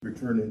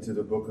turn into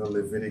the book of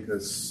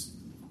Leviticus,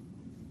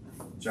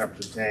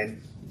 chapter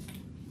 10,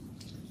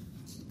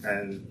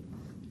 and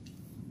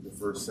the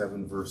first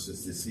 7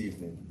 verses this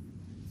evening.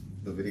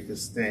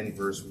 Leviticus 10,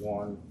 verse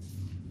 1.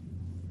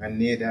 And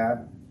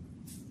Nadab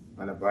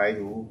and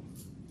Abihu,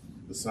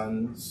 the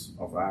sons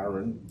of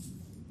Aaron,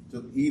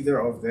 took either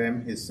of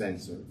them his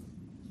censer,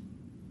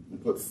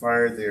 and put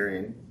fire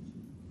therein,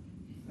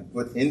 and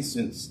put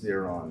incense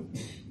thereon,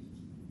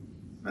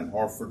 and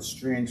offered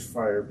strange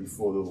fire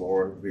before the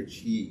Lord, which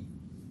he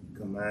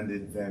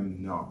commanded them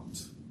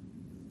not.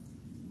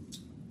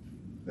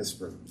 Let's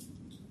pray.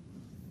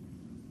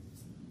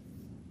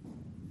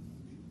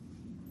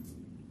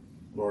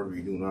 Lord,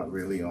 we do not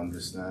really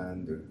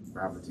understand the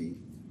gravity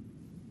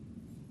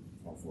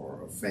of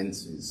our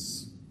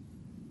offenses.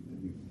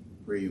 And we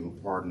pray you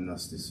will pardon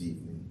us this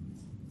evening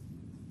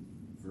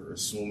for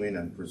assuming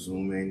and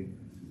presuming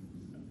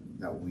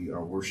that we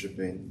are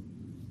worshiping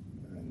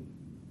and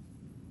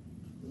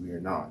we are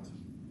not.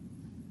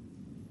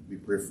 We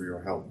pray for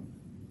your help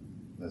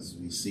as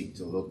we seek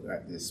to look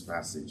at this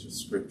passage of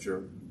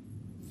Scripture,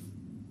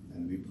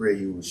 and we pray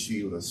you will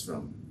shield us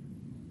from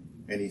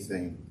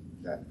anything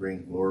that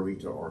bring glory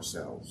to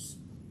ourselves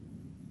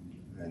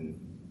and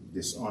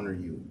dishonor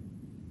you,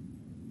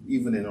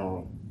 even in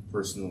our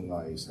personal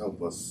lives.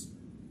 Help us,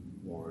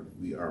 Lord.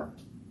 We are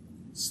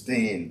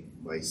stained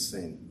by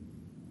sin,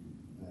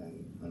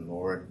 and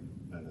Lord,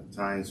 and at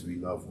times we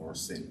love our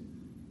sin.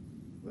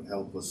 But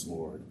help us,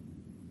 Lord,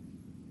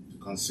 to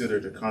consider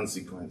the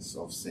consequence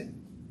of sin,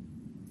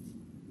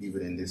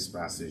 even in this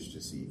passage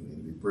this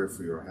evening. We pray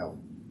for your help.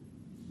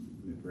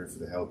 We pray for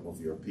the help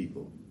of your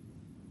people.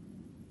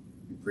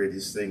 We pray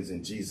these things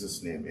in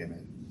Jesus' name.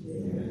 Amen.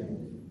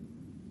 Amen.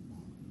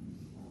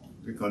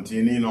 We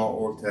continue in our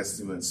Old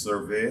Testament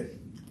survey.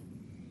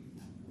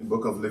 The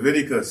book of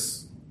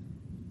Leviticus.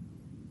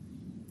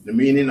 The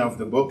meaning of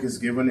the book is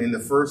given in the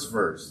first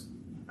verse.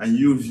 And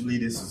usually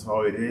this is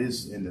how it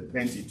is in the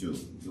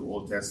Pentateuch, the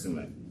Old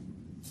Testament.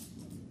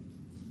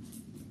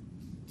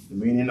 The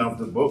meaning of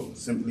the book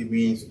simply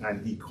means,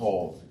 and he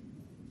called.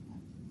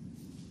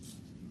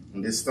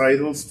 And this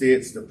title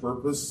states the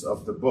purpose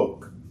of the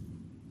book.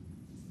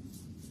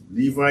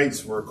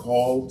 Levites were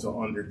called to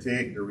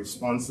undertake the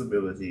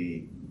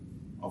responsibility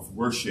of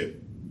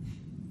worship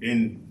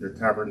in the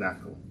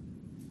tabernacle.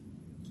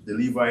 The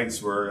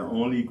Levites were the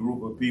only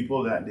group of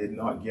people that did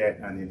not get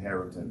an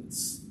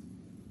inheritance.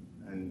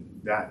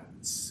 And that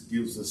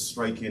gives a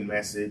striking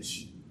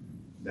message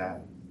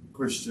that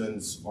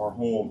Christians, our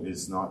home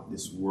is not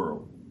this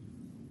world.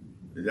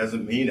 It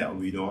doesn't mean that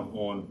we don't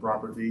own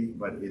property,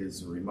 but it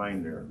is a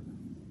reminder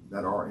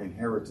that our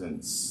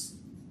inheritance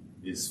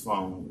is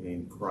found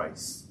in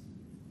Christ.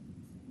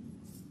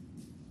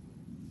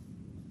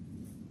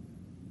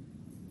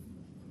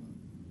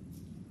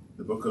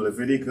 The book of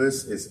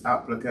Leviticus is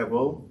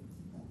applicable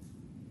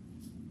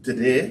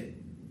today,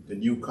 the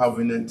new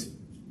covenant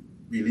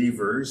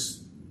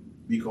believers,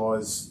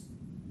 because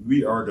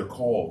we are the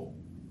called.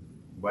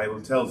 The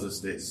Bible tells us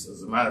this.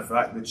 As a matter of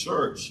fact, the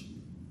church,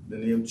 the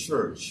name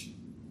church,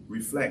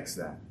 reflects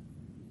that.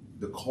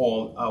 The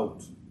called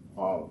out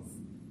of.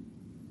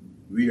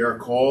 We are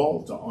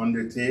called to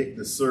undertake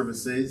the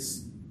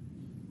services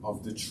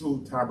of the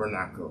true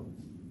tabernacle.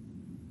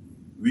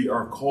 We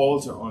are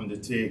called to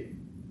undertake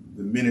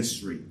the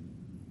ministry,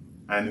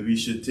 and we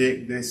should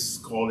take this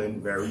calling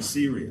very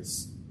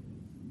serious.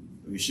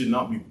 We should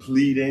not be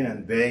pleading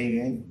and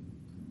begging,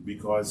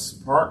 because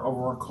part of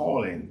our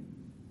calling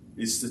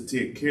is to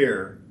take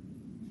care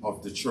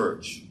of the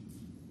church.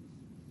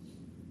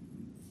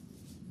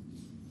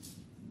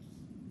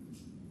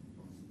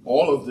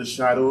 All of the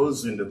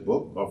shadows in the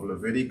book of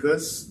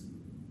Leviticus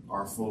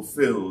are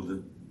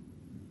fulfilled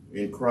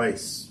in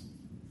Christ.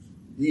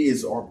 He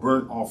is our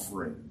burnt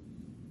offering.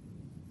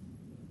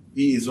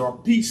 He is our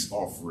peace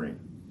offering.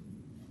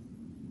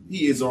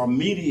 He is our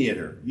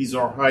mediator. He's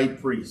our high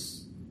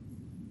priest.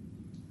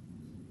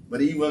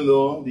 But even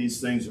though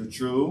these things are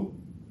true,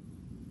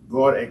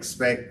 God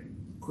expects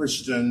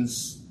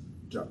Christians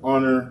to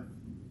honor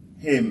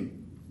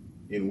him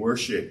in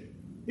worship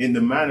in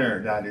the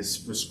manner that is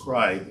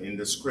prescribed in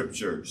the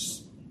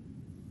scriptures.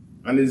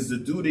 And it is the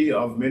duty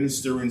of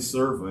ministering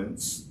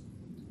servants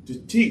to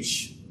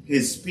teach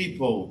his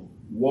people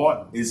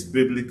what is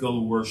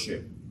biblical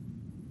worship.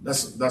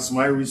 That's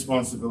my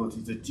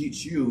responsibility, to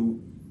teach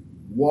you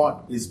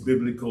what is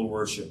biblical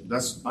worship.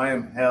 I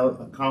am held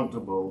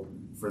accountable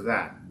for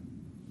that.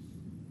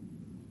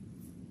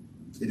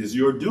 It is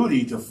your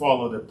duty to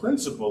follow the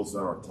principles that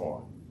are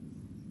taught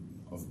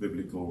of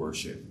biblical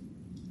worship.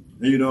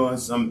 And you know,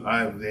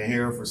 I've been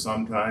here for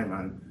some time,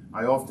 and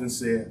I often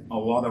say a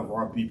lot of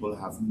our people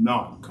have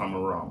not come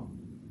around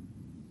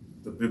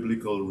to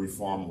biblical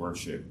reform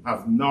worship,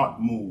 have not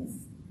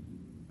moved.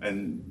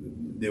 And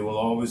there will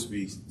always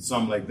be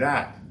some like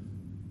that.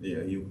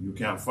 Yeah, you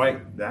can't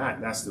fight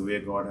that. That's the way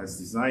God has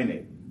designed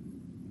it.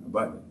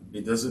 But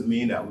it doesn't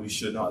mean that we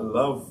should not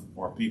love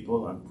our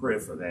people and pray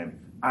for them,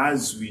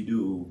 as we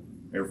do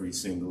every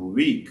single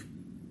week,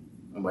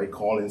 and by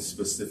calling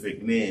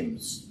specific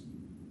names.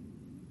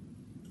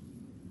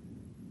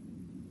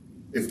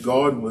 If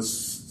God was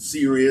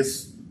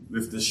serious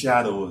with the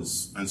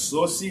shadows, and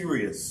so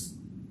serious,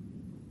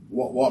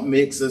 what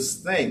makes us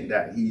think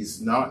that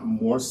he's not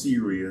more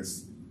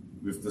serious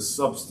with the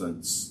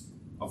substance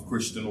of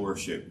Christian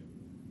worship?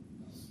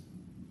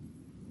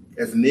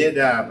 If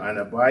Nadab and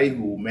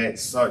Abihu met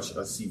such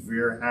a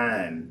severe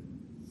hand,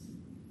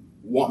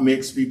 what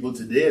makes people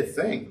today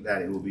think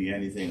that it will be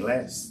anything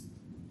less?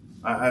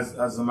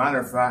 As a matter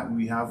of fact,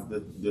 we have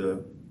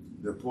the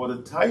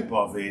prototype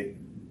of it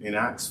in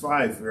Acts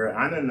 5, where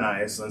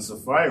Ananias and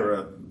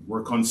Sapphira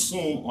were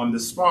consumed on the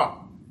spot.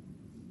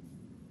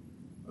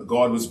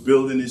 God was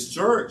building his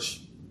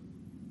church,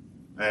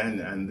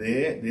 and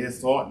they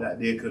thought that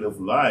they could have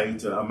lied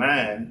to a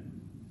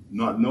man,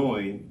 not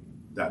knowing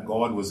that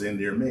God was in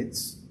their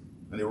midst,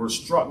 and they were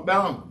struck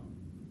down.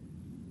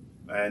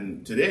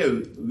 And today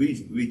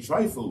we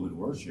trifle with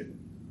worship.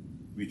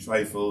 We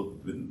trifle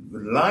with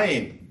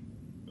lying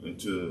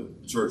to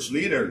church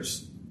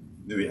leaders.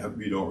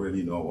 We don't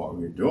really know what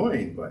we're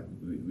doing, but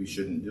we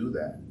shouldn't do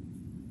that.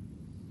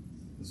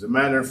 As a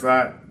matter of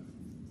fact,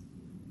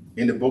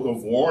 in the book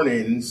of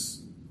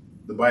warnings,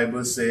 the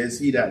Bible says,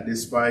 he that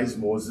despised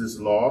Moses'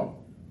 law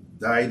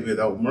died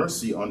without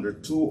mercy under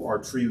 2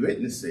 or 3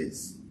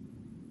 witnesses.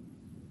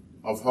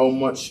 Of how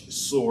much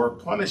sore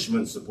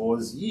punishment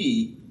suppose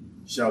ye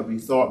shall be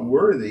thought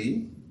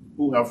worthy,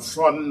 who have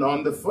trodden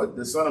on the foot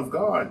the Son of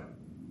God,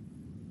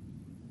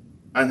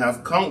 and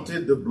have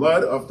counted the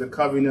blood of the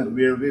covenant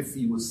wherewith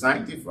he was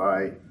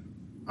sanctified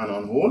an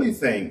unholy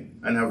thing,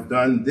 and have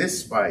done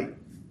despite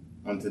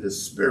unto the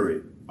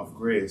Spirit of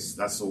grace.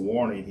 That's a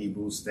warning,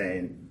 Hebrews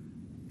 10,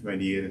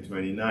 28 and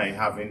 29,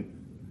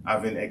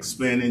 having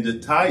explaining the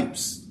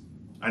types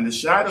and the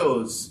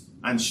shadows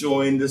and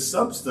showing the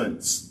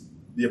substance.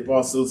 The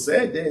apostle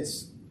said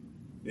this,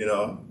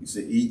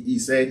 he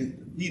said,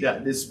 he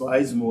that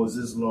despised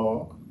Moses'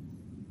 law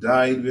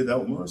died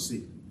without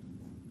mercy.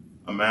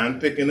 A man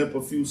picking up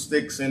a few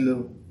sticks in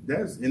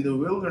the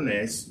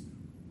wilderness,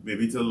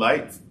 maybe to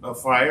light a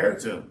fire,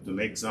 to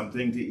make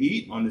something to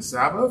eat on the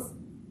Sabbath,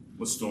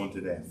 was stoned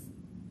to death.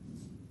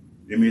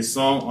 It may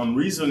sound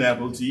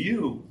unreasonable to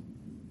you.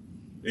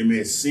 It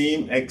may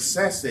seem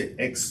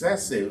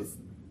excessive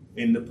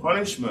in the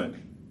punishment,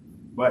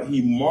 but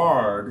he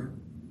marred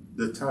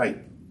the type.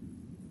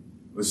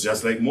 It was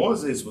just like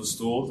Moses was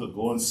told to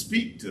go and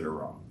speak to the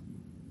rock.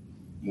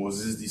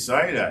 Moses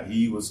decided that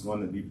he was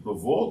going to be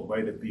provoked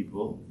by the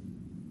people,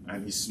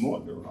 and he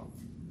smote the rock.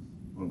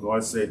 And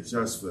God said,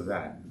 just for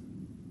that,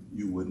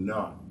 you would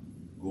not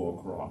go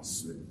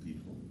across with the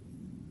people.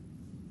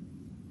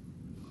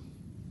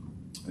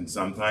 And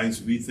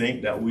sometimes we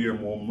think that we are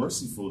more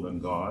merciful than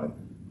God.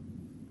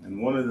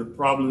 And one of the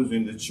problems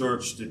in the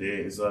church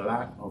today is a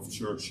lack of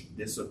church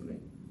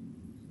discipline.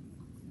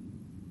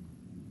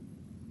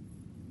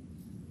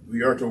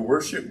 We are to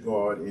worship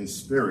God in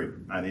spirit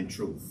and in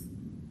truth.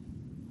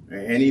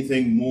 And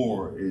anything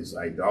more is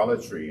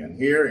idolatry. And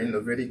here in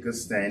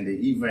Leviticus 10,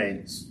 the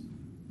events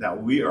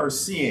that we are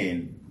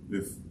seeing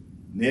with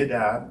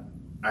Nadab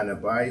and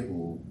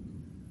Abihu,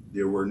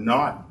 they were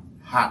not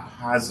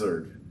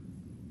haphazard.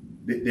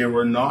 They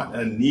were not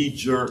a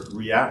knee-jerk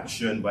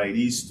reaction by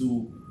these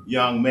 2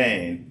 young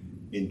men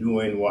in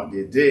doing what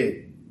they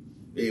did.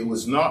 It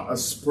was not a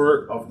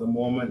spurt of the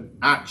moment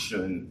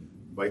action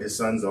by the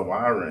sons of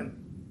Aaron.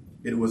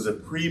 It was a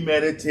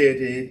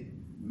premeditated,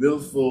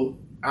 willful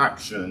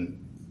action,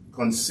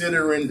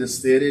 considering the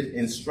stated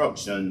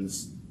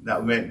instructions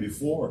that went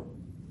before.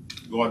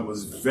 God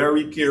was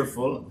very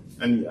careful,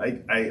 and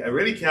I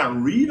really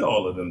can't read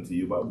all of them to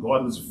you, but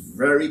God was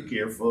very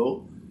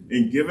careful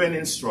in giving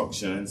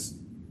instructions,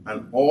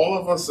 and all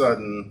of a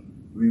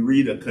sudden, we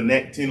read a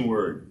connecting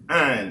word.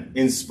 And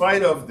in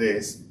spite of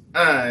this,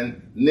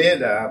 and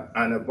Nadab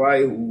and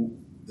Abihu,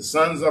 the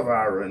sons of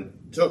Aaron,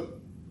 took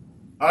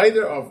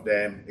either of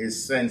them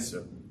is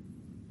censer.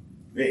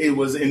 It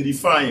was in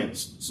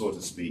defiance, so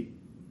to speak.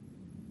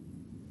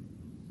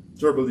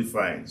 Terrible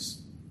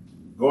defiance.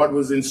 God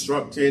was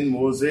instructing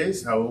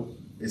Moses how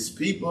his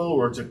people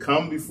were to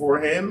come before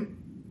him.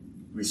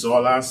 We saw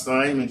last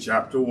time in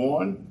chapter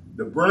 1,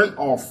 the burnt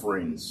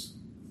offerings.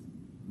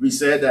 We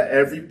said that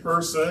every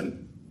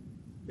person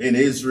in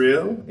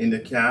Israel, in the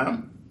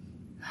camp,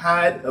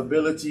 had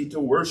ability to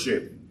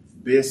worship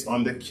based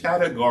on the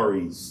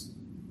categories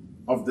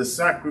of the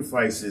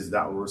sacrifices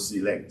that were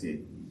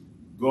selected.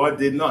 God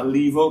did not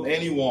leave out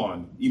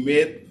anyone. He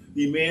made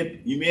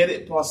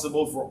it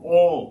possible for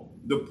all,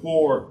 the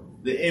poor,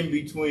 the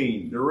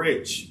in-between, the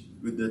rich,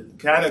 with the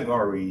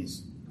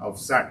categories of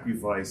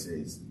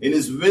sacrifices. In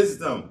his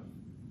wisdom,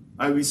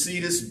 and we see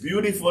this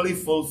beautifully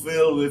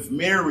fulfilled with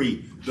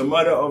Mary, the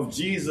mother of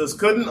Jesus,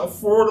 couldn't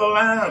afford a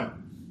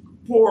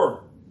lamb.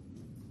 Poor.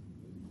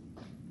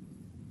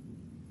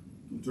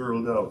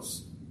 Turtle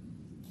doves.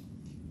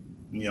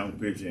 Young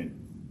pigeon.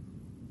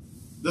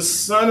 The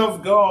Son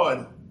of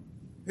God,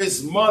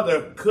 his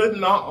mother could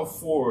not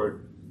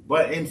afford,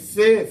 but in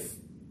faith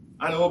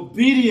and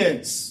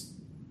obedience,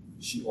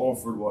 she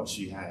offered what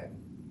she had.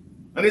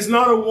 And it's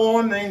not a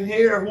one in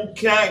here who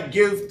can't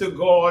give to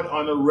God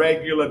on a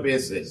regular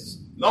basis.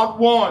 Not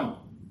one,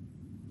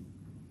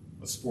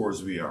 as poor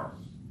as we are.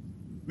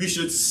 We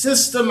should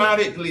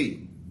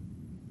systematically,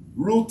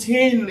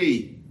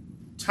 routinely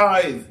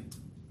tithe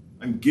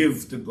and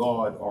give to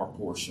God our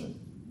portion.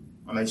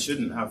 And I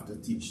shouldn't have to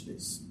teach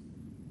this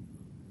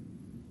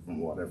from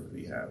whatever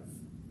we have.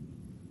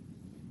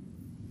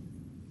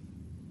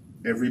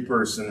 Every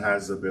person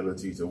has the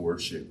ability to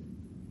worship.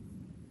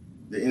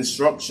 The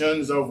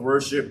instructions of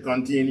worship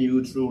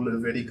continue through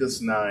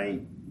Leviticus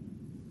 9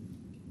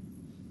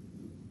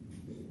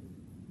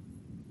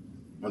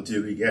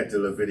 until we get to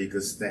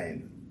Leviticus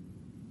 10.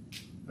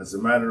 As a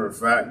matter of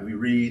fact, we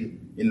read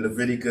in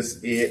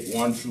Leviticus 8,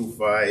 1 through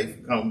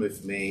 5, come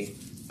with me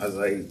as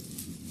I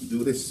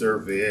do this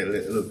survey.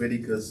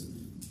 Leviticus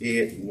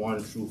 8, 1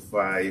 through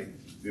 5,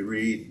 we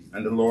read,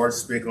 and the Lord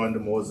spake unto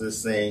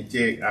Moses, saying,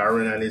 take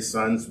Aaron and his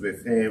sons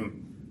with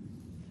him,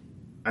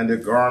 and the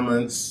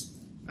garments,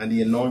 and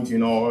the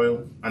anointing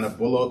oil, and a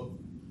bullock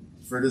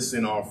for the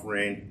sin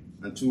offering,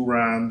 and 2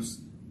 rams,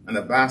 and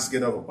a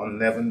basket of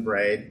unleavened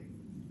bread,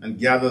 and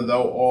gather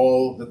thou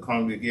all the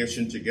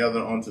congregation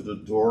together unto the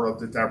door of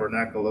the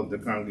tabernacle of the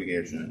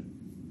congregation.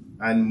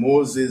 And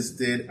Moses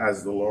did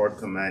as the Lord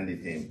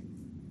commanded him.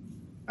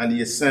 And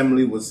the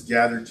assembly was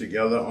gathered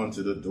together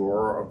unto the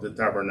door of the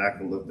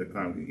tabernacle of the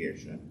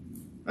congregation.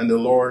 And the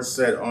Lord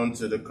said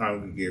unto the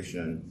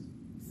congregation,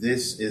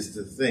 this is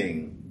the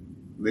thing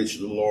which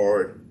the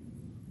Lord.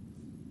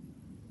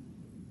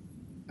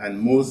 And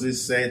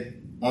Moses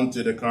said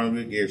unto the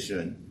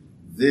congregation,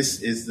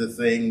 this is the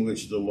thing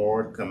which the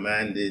Lord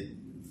commanded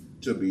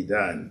to be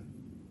done.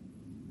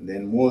 And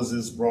then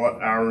Moses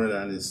brought Aaron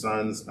and his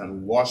sons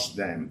and washed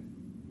them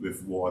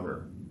with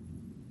water.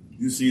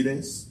 You see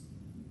this?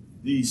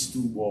 These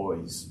 2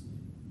 boys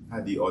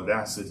had the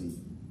audacity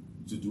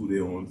to do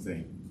their own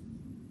thing.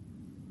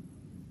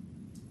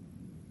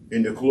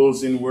 In the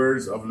closing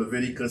words of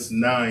Leviticus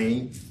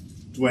 9,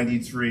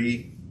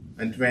 23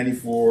 and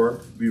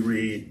 24, we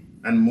read,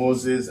 and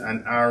Moses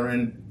and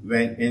Aaron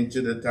went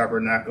into the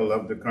tabernacle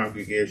of the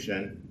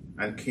congregation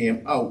and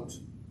came out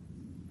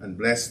and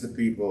blessed the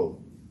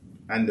people.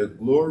 And the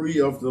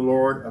glory of the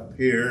Lord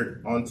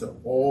appeared unto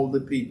all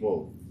the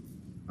people.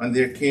 And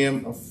there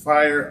came a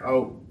fire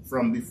out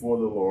from before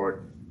the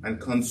Lord and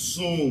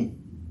consumed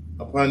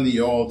upon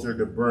the altar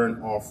the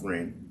burnt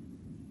offering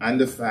and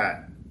the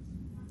fat,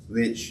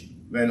 which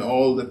when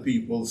all the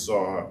people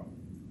saw,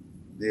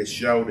 they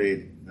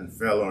shouted and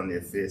fell on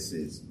their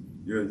faces.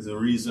 There's a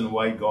reason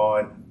why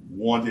God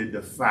wanted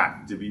the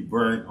fat to be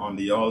burnt on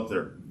the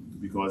altar,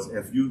 because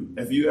if you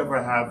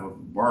ever have a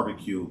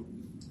barbecue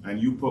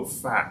and you put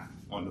fat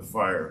on the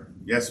fire,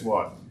 guess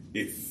what?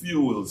 It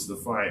fuels the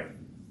fire.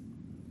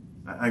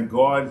 And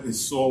God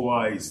is so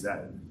wise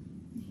that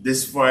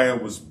this fire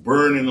was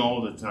burning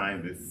all the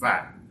time with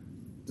fat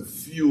to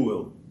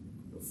fuel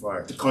the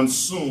fire, to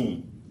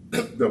consume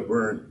the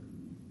burnt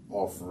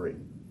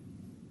offering.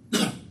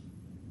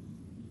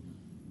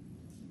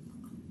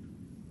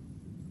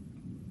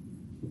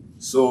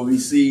 So we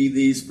see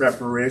these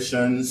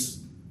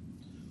preparations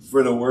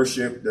for the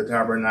worship, the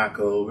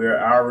tabernacle, where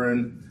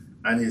Aaron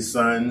and his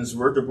sons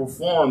were to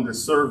perform the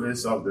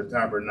service of the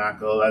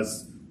tabernacle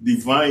as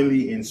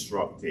divinely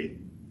instructed.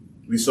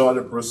 We saw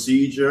the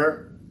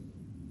procedure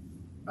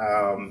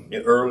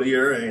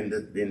earlier in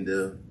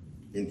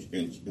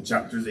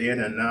chapters 8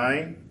 and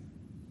 9,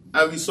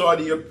 and we saw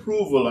the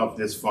approval of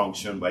this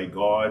function by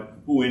God,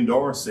 who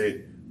endorsed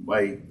it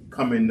by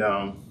coming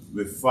down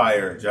with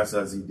fire, just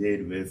as he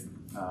did with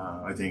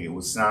I think it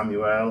was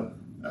Samuel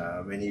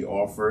when he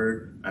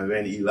offered, and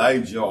when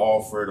Elijah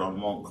offered on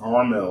Mount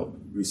Carmel,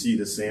 we see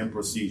the same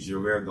procedure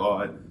where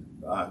God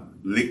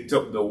licked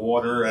up the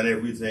water and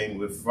everything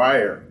with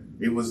fire.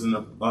 It was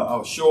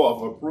a show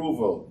of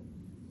approval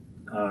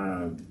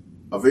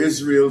of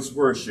Israel's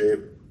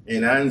worship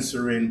in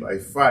answering by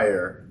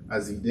fire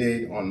as he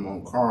did on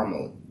Mount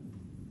Carmel.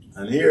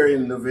 And here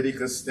in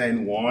Leviticus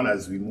 10:1,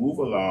 as we move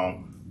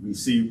along, we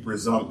see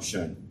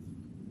presumption.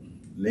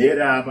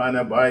 Nadab and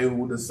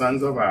Abihu, the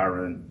sons of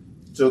Aaron,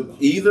 took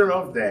either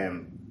of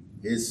them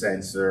his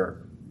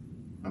censer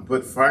and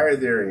put fire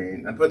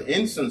therein, and put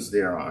incense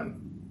thereon,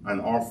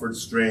 and offered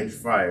strange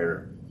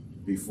fire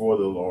before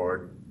the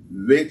Lord,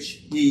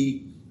 which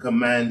he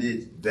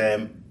commanded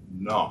them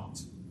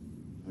not.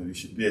 And we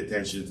should pay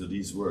attention to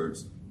these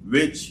words.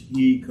 Which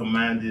he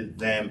commanded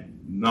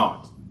them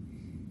not.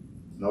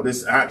 Now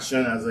this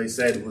action, as I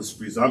said, was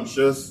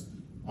presumptuous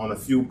on a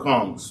few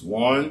counts.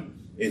 One,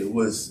 it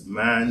was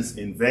man's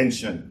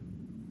invention.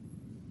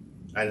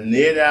 And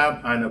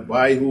Nadab and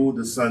Abihu,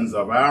 the sons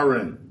of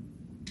Aaron.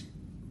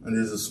 And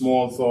there's a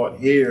small thought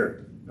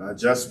here.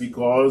 Just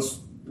because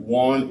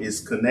one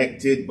is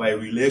connected by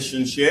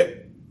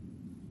relationship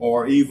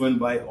or even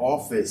by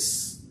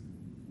office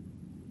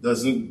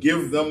doesn't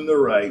give them the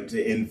right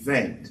to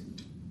invent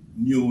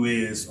new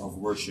ways of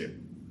worship.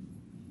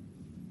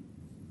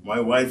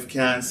 My wife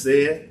can't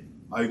say,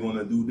 I'm going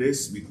to do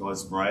this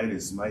because Brian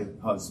is my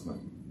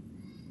husband.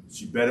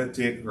 She better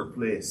take her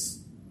place.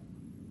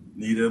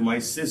 Neither my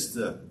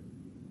sister.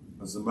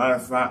 As a matter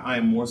of fact,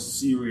 I'm more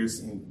serious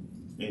in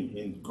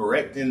in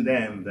correcting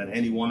them than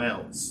anyone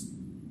else.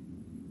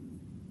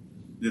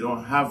 They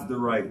don't have the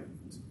right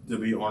to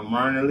be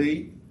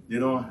unmannerly. They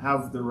don't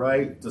have the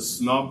right to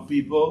snub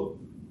people.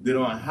 They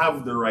don't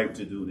have the right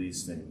to do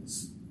these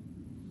things,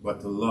 but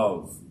to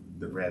love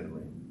the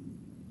brethren.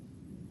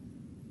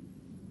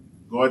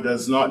 God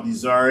does not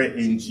desire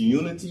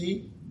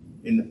ingenuity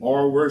in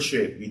our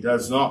worship. He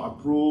does not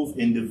approve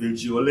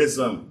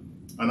individualism.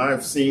 And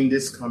I've seen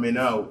this coming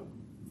out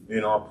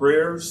in our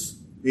prayers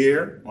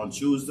here on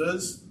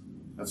Tuesdays.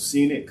 I've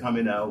seen it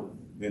coming out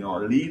in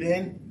our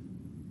leading.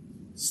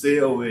 Stay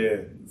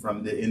away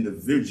from the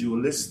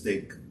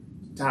individualistic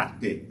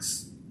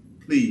tactics.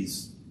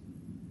 Please.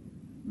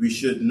 We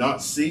should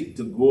not seek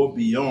to go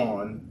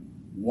beyond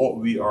what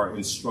we are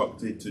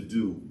instructed to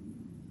do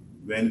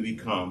when we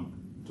come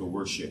to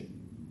worship.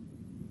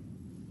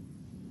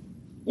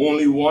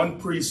 Only one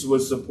priest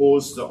was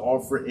supposed to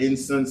offer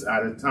incense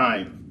at a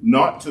time,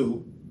 not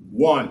two,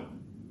 one.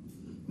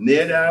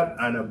 Nadab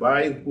and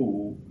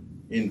Abihu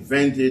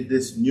invented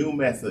this new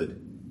method.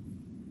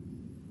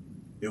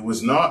 It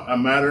was not a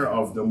matter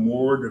of the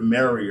more the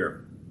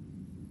merrier.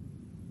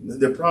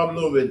 The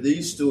problem with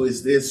these two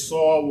is they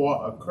saw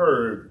what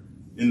occurred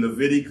in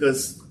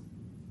Leviticus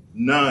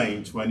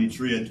 9,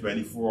 23 and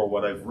 24,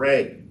 what I've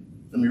read.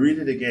 Let me read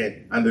it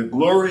again. And the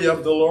glory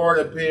of the Lord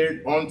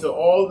appeared unto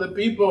all the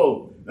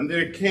people, and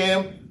there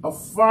came a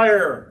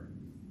fire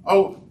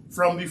out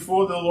from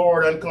before the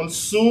Lord and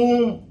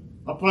consumed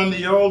upon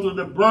the altar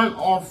the burnt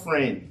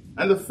offering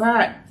and the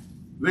fat,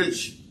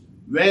 which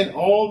when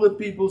all the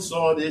people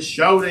saw, they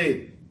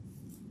shouted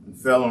and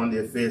fell on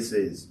their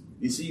faces.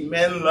 You see,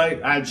 men like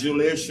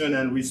adulation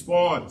and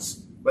response,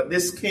 but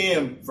this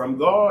came from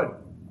God,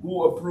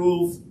 who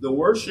approved the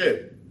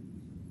worship.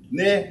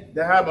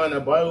 Nadab and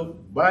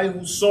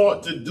Abihu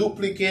sought to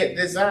duplicate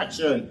this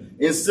action.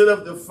 Instead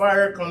of the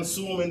fire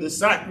consuming the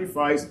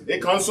sacrifice,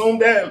 it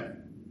consumed them.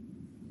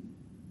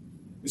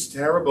 It's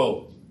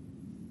terrible.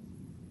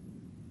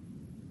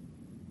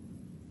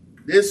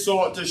 They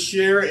sought to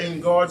share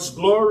in God's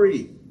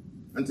glory.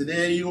 And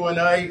today you and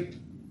I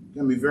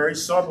can be very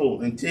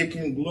subtle in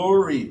taking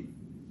glory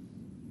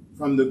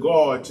from the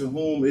God to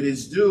whom it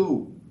is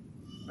due.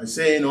 I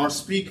say in our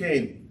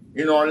speaking,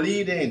 in our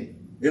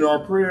leading, in our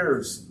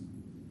prayers,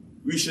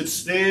 we should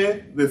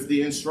stay with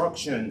the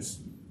instructions.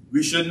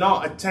 We should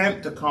not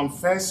attempt to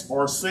confess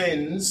our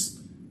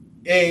sins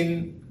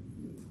in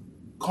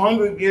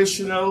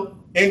congregational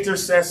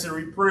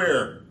intercessory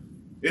prayer.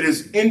 It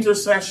is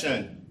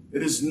intercession.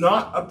 It is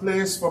not a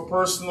place for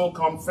personal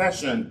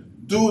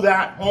confession. Do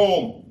that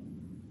home.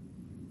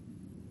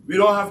 We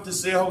don't have to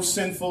say how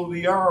sinful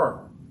we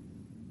are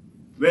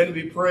when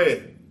we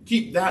pray.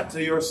 Keep that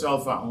to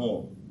yourself at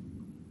home.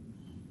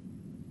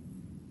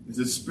 It's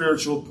a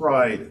spiritual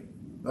pride.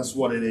 That's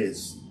what it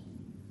is.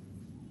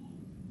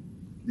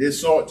 They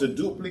sought to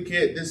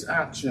duplicate this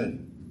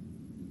action.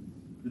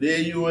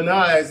 Today, you and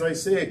I, as I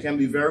say, can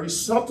be very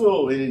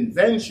subtle in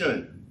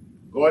invention.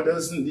 God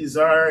doesn't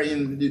desire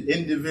an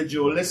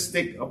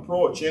individualistic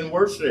approach in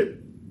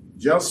worship.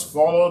 Just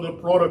follow the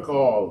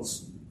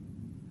protocols.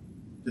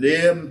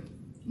 Today,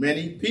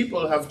 many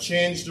people have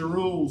changed the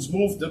rules,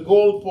 moved the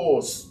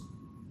goalposts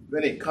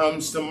when it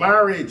comes to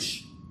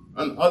marriage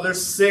and other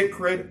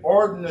sacred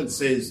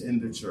ordinances in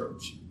the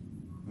church.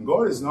 And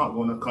God is not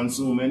going to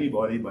consume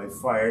anybody by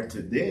fire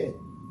today,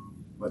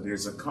 but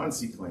there's a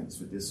consequence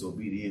for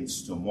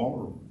disobedience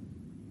tomorrow.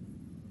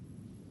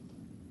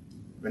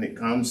 When it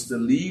comes to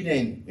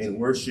leading in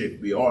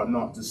worship, we ought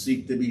not to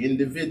seek to be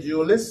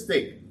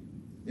individualistic,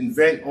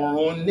 invent our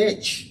own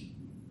niche,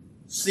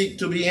 seek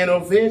to be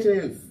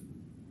innovative.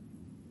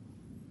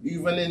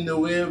 Even in the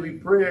way we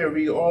pray,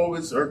 we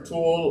always are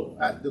told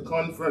at the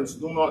conference,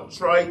 do not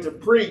try to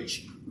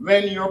preach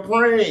when you're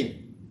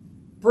praying.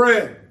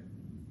 Pray.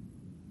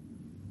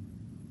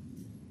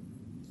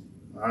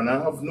 And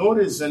I have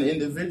noticed an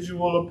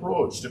individual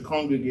approach to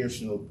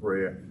congregational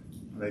prayer,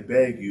 and I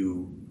beg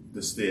you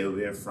to stay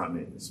away from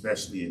it,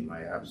 especially in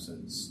my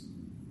absence,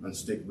 and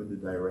stick with the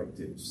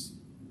directives.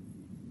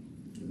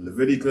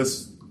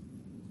 Leviticus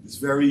is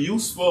very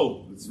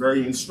useful. It's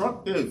very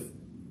instructive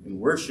in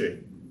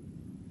worship.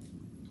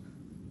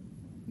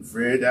 I'm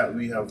afraid that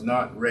we have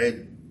not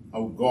read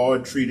how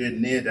God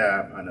treated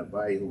Nadab and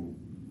Abihu,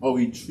 how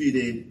he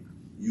treated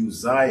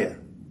Uzziah,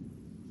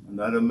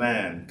 another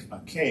man, a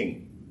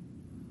king.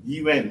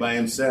 He went by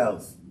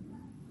himself,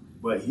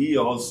 but he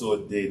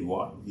also did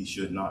what he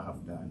should not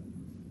have done.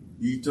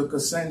 He took a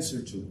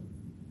censer to,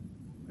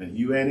 and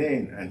he went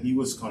in, and he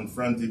was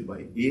confronted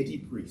by 80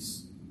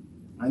 priests.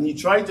 And he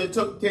tried to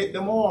take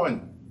them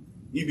on.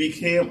 He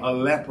became a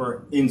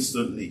leper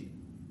instantly.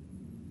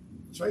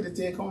 He tried to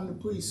take on the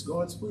priests,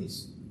 God's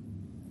priests.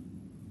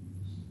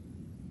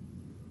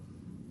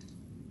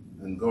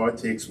 And God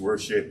takes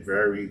worship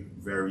very,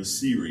 very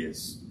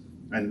serious,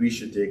 and we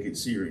should take it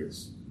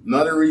serious.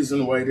 Another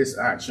reason why this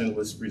action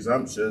was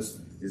presumptuous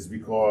is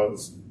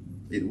because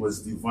it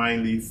was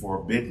divinely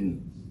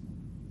forbidden.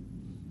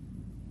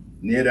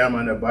 Nadab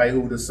and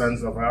Abihu, the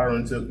sons of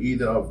Aaron, took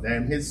either of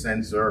them his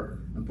censer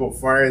and put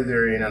fire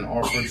therein, and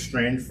offered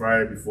strange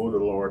fire before the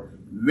Lord,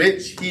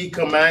 which he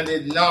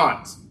commanded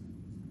not.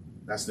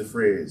 That's the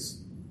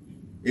phrase.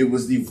 It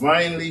was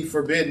divinely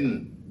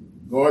forbidden.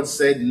 God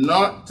said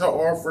not to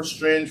offer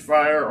strange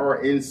fire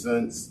or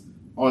incense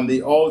on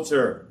the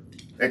altar.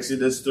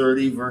 Exodus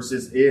 30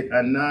 verses 8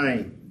 and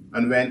 9.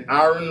 And when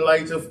Aaron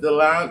lighteth the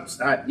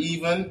lamps at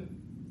even,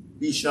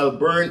 he shall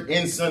burn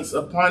incense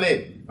upon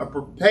it, a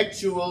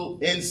perpetual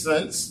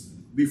incense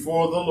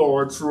before the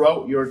Lord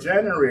throughout your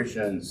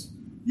generations.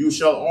 You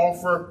shall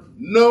offer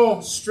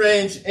no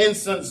strange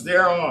incense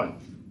thereon.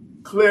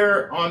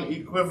 Clear,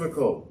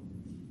 unequivocal.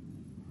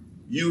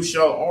 You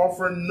shall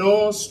offer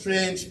no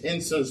strange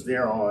incense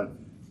thereon,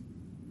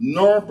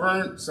 nor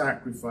burnt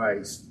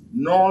sacrifice,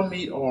 nor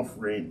meat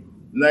offering,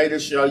 neither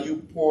shall you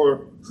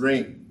pour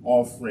drink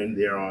offering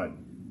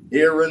thereon.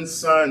 Aaron's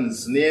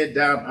sons,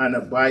 Nadab and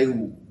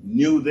Abihu,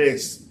 knew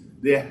this.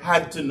 They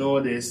had to know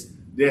this.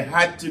 They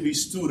had to be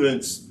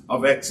students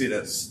of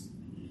Exodus.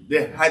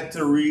 They had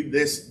to read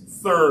this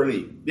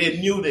thoroughly. They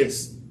knew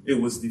this.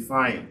 It was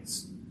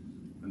defiance.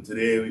 And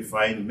today we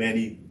find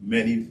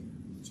many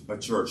a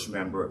church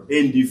member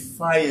in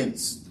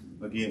defiance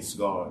against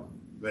God.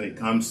 When it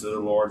comes to the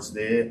Lord's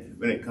Day,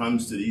 when it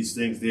comes to these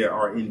things, they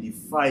are in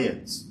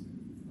defiance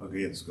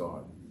against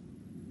God.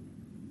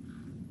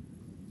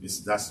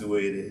 That's the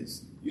way it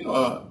is. You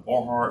know,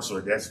 our hearts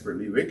are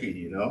desperately wicked,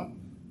 you know.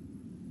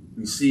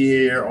 We see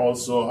here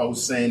also how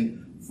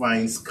sin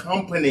finds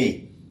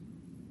company.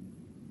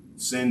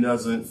 Sin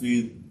doesn't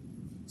feel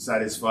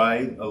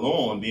satisfied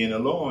alone, being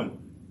alone.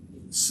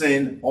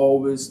 Sin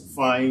always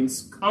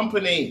finds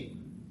company.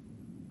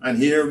 And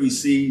here we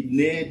see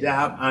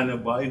Nadab and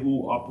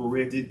Abihu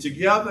operated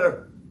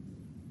together.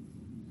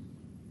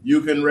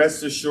 You can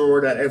rest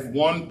assured that if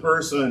one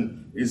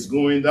person is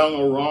going down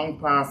a wrong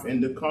path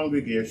in the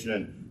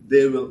congregation,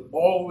 they will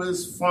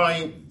always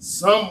find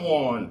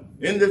someone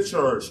in the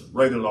church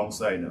right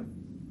alongside them.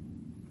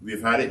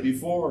 We've had it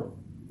before.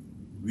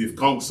 We've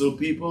counseled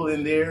people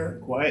in there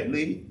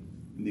quietly,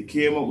 and they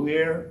came up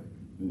here,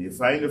 and they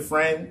find a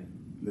friend,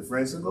 and the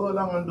friend said, go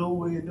along and do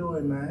what you're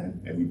doing, man.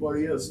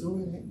 Everybody else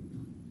doing it.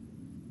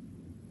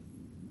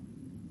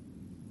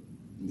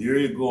 There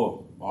you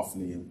go,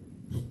 Othniel.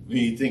 When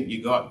you think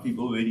you got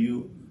people with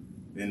you,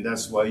 then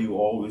that's why you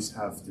always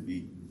have to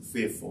be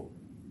faithful.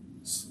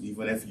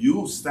 Even if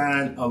you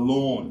stand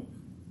alone,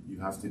 you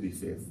have to be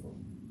faithful.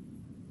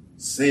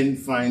 Sin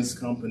finds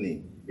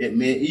company. It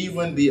may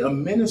even be a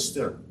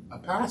minister, a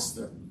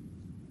pastor.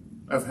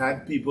 I've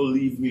had people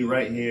leave me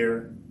right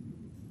here.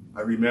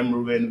 I remember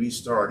when we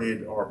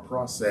started our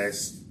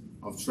process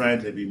of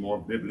trying to be more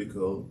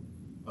biblical,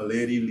 a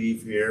lady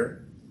leave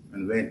here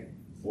and went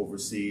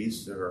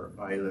overseas to her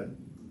island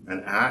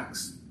and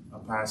asked a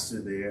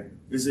pastor there,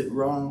 is it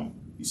wrong?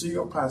 You say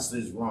your pastor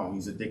is wrong.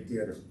 He's a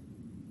dictator.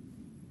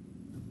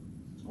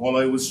 All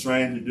I was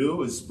trying to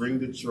do is bring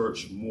the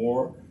church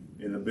more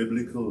in a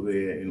biblical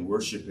way in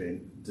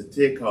worshiping, to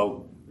take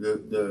out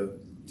the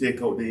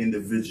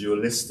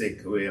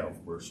individualistic way of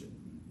worship.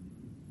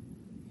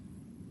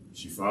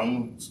 She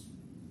found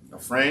a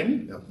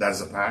friend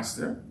that's a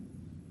pastor,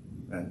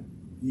 and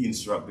he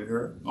instructed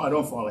her, no, I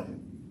don't follow him.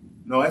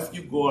 Now, if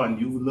you go and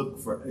you look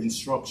for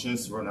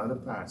instructions for another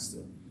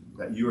pastor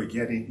that you are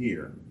getting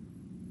here,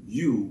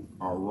 you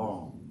are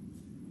wrong.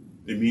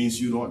 It means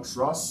you don't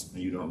trust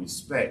and you don't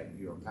respect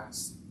your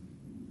pastor.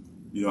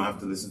 You don't have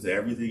to listen to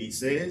everything he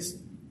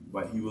says,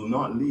 but he will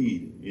not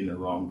lead in the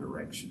wrong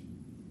direction.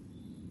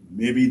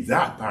 Maybe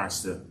that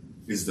pastor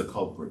is the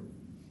culprit.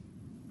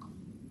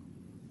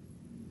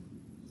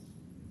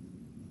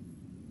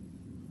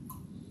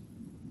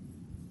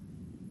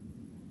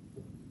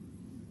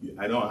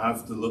 I don't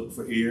have to look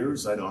for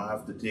ears. I don't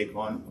have to take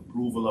on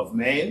approval of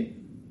men.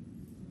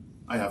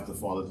 I have to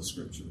follow the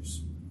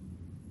scriptures.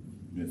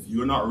 And if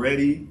you're not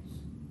ready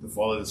to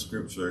follow the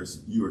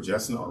scriptures, you are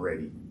just not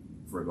ready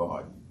for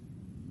God.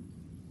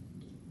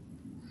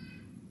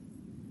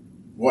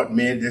 What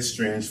made this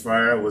strange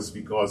fire was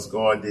because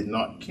God did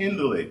not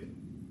kindle it.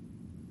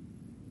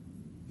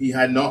 He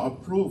had not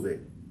approved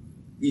it.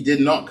 He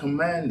did not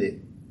command it.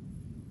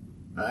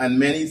 And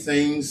many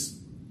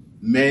things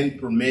men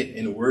permit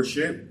in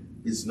worship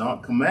is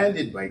not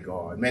commanded by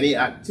God. Many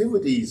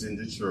activities in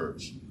the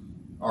church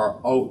are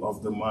out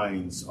of the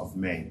minds of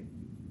men.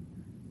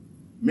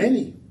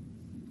 Many.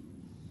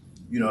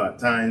 You know, at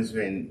times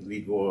when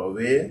we go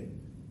away,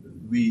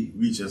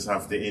 we just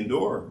have to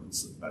endure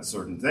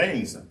certain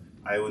things.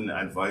 I wouldn't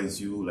advise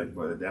you, like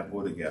Brother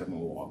Depot, to get them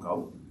and walk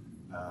out.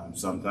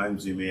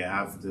 Sometimes you may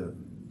have to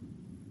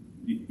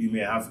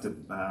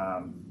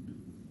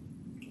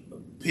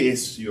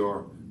pace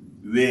your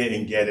way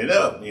and get it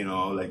up. You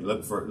know, like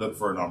look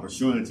for an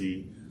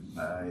opportunity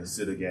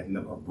instead of getting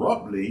up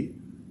abruptly.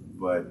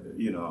 But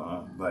you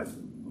know, but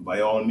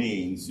by all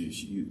means,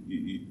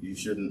 you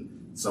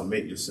shouldn't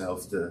submit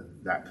yourself to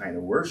that kind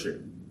of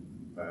worship.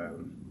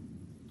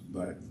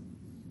 But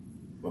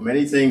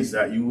many things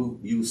that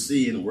you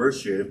see in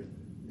worship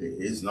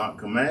is not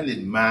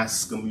commanded.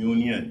 Mass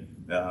communion,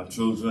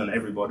 children,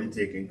 everybody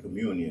taking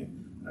communion.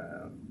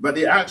 But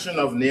the action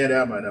of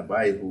Nadab and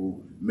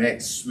Abihu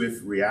met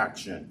swift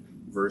reaction.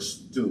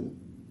 Verse 2.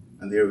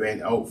 And there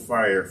went out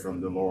fire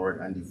from the Lord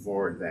and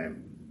devoured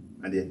them,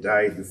 and they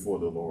died before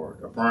the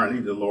Lord.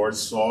 Apparently the Lord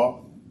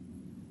saw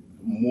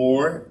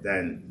more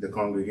than the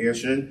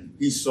congregation.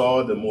 He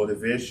saw the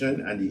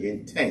motivation and the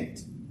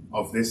intent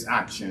of this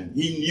action.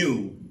 He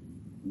knew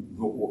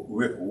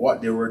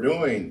what they were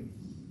doing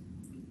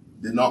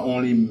did not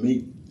only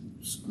meet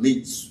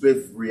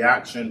swift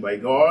reaction by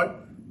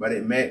God, but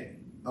it met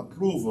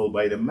approval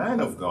by the man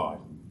of God.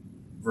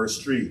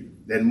 Verse 3,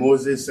 then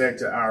Moses said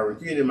to Aaron,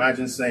 can you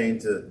imagine saying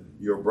to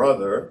your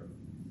brother,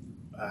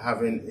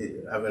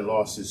 having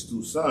lost his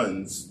two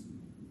sons,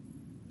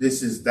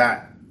 this is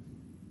that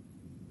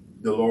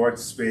the Lord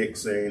spake,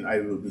 saying, I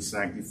will be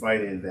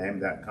sanctified in them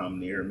that come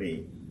near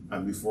me,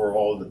 and before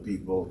all the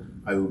people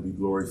I will be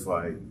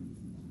glorified.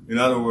 In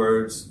other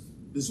words,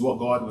 this is what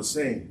God was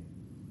saying.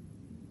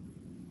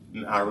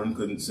 And Aaron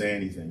couldn't say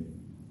anything.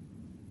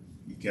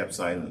 He kept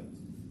silent.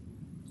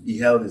 He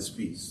held his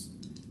peace.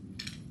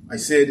 I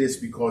say this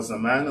because a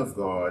man of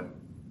God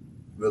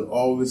will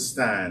always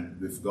stand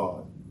with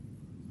God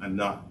and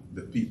not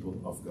the people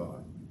of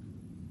God.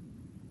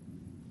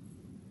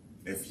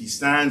 If he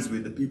stands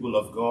with the people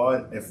of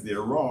God, if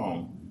they're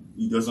wrong,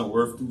 he doesn't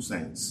worth 2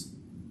 cents.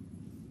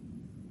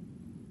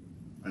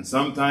 And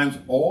sometimes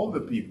all the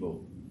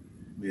people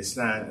may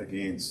stand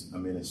against a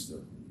minister.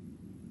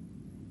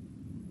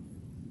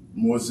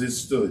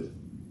 Moses stood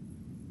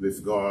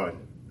with God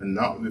and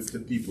not with the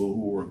people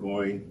who were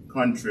going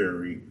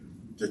contrary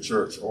to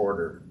church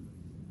order.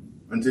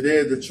 And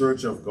today the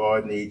church of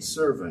God needs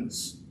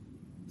servants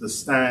to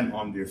stand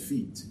on their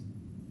feet.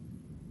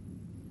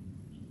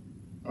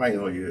 I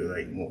know you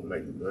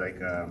like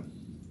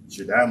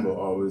Shadamba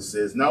always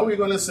says, now we're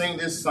going to sing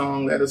this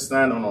song, let us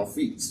stand on our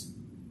feet.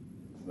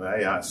 Well,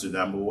 I asked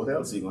Shadamba, what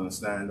else are you going to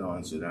stand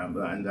on,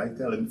 Shadamba? And I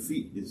tell him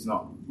feet is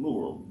not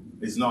plural.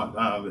 It's not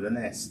with an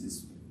S.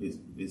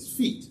 It's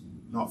feet,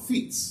 not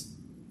feets.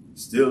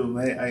 Still,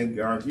 I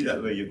guarantee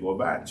that when you go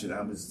back,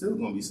 Shadamba is still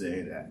going to be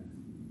saying that.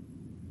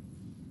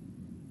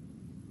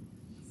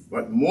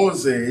 But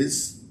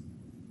Moses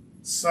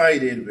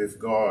sided with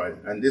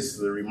God, and this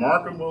is a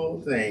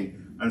remarkable thing.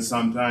 And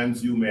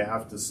sometimes you may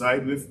have to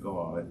side with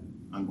God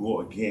and go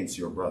against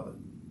your brother.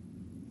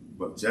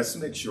 But just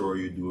make sure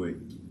you do it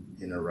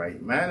in a right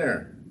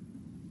manner.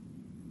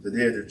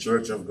 Today the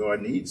church of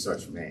God needs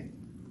such men.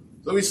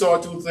 So we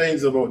saw 2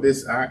 things about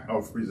this act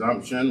of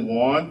presumption.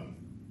 One,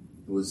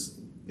 it was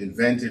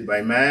invented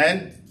by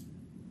man,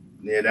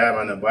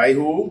 Nadab and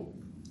Abihu.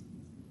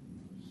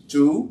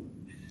 2,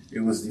 it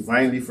was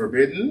divinely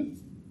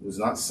forbidden. It was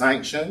not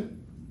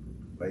sanctioned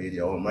by the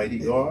Almighty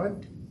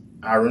God.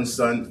 Aaron's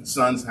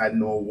sons had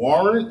no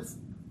warrant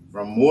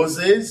from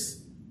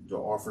Moses to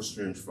offer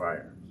strange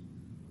fire.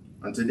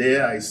 And today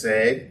I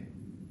said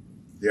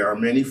there are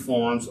many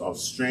forms of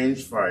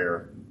strange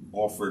fire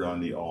offered on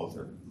the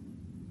altar.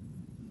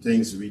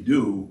 Things we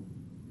do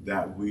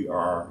that we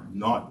are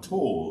not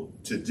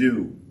told to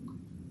do.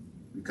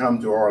 We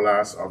come to our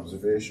last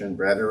observation,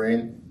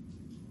 brethren,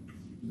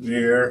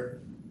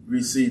 where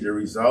we see the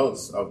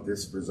results of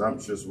this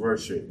presumptuous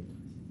worship.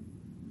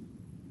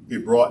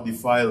 It brought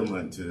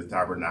defilement to the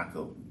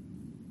tabernacle.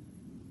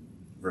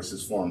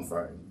 Verses 4 and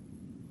 5.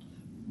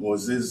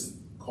 Moses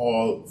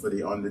called for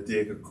the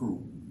undertaker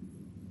crew.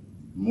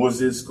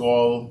 Moses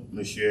called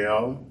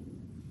Mishael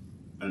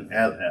and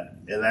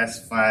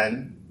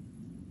Elazaphan,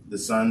 the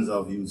sons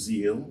of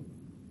Uzziel,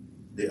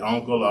 the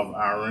uncle of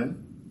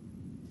Aaron,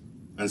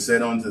 and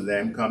said unto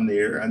them, come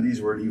near. And these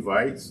were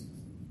Levites.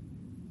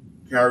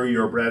 Carry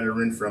your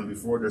brethren from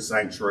before the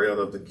sanctuary out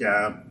of the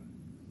camp.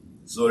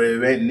 So they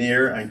went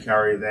near and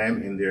carried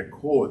them in their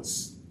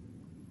coats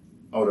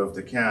out of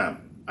the camp,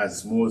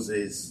 as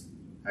Moses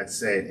had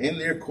said, in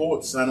their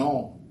coats and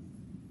all,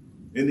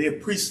 in their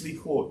priestly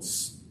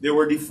coats. They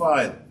were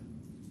defiled.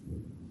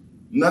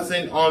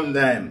 Nothing on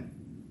them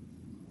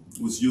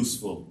was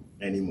useful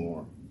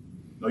anymore.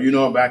 Now, you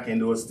know, back in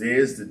those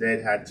days, the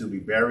dead had to be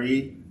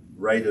buried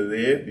right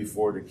away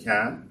before the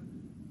camp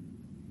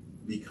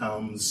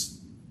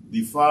becomes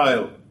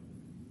defiled.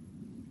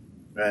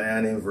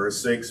 And in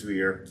verse 6 we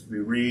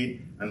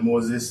read, and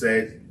Moses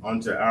said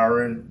unto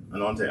Aaron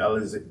and unto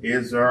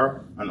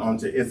Eleazar and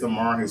unto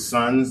Ithamar his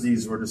sons,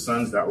 these were the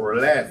sons that were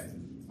left,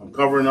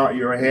 uncover not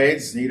your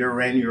heads, neither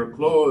rend your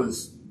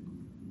clothes,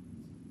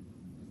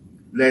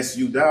 lest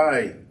you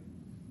die,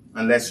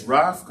 and lest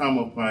wrath come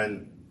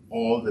upon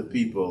all the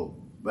people.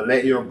 But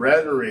let your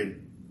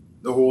brethren,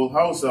 the whole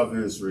house of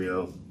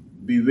Israel,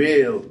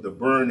 bewail the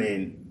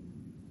burning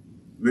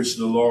which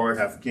the Lord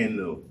hath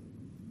kindled.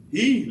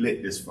 He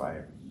lit this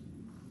fire.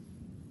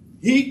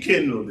 He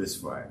kindled this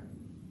fire.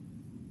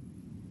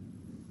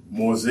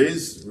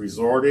 Moses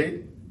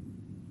resorted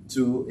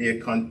to a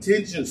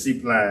contingency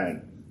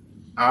plan.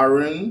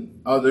 Aaron's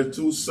other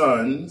 2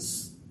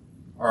 sons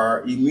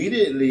are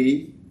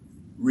immediately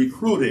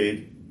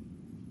recruited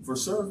for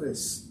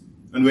service.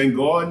 And when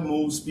God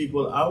moves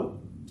people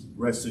out,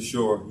 rest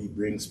assured he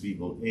brings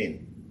people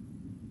in.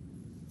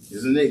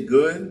 Isn't it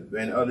good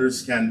when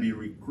others can be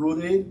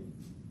recruited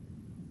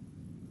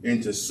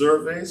into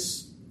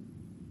service?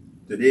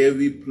 Today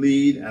we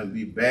plead and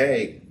we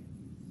beg.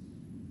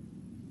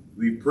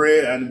 We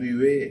pray and we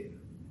wait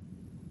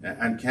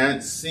and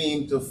can't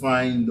seem to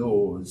find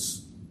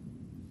those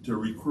to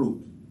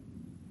recruit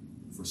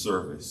for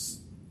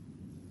service.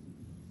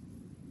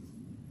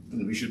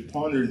 And we should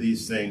ponder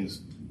these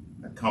things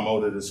that come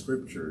out of the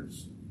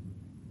scriptures.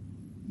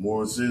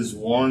 Moses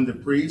warned the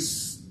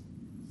priests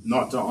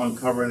not to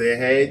uncover their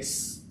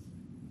heads,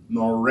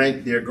 nor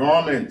rent their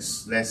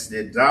garments, lest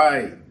they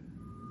die.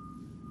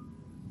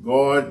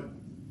 God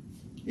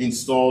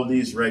installed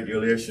these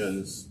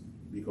regulations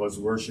because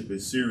worship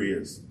is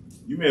serious.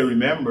 You may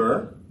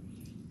remember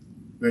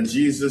when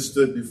Jesus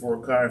stood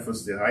before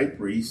Caiaphas, the high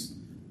priest,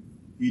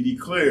 he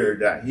declared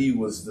that he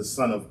was the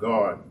Son of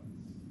God.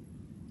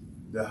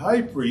 The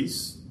high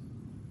priest,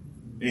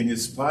 in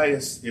his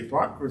pious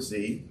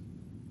hypocrisy,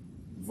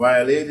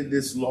 violated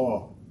this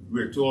law.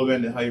 We're told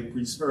when the high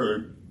priest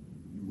heard,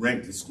 he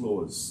rent his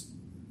clothes.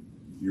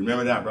 You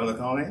remember that, Brother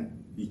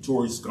Colin? He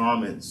tore his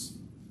garments.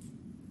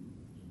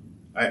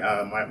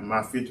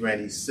 Matthew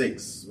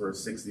 26,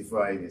 verse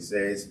 65, it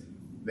says,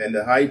 Then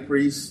the high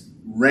priest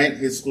rent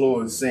his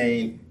clothes,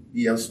 saying,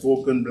 He has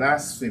spoken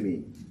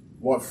blasphemy.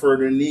 What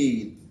further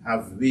need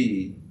have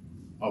we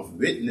of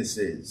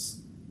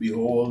witnesses?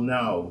 Behold,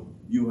 now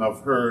you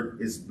have heard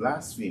his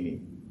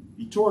blasphemy.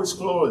 He tore his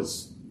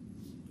clothes.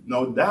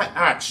 Now that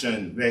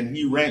action, when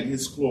he rent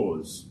his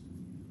clothes,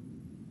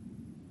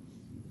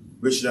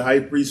 which the high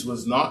priest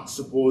was not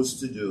supposed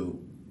to do,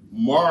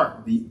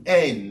 marked the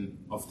end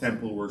of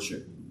temple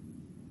worship.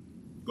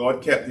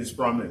 God kept his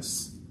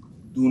promise.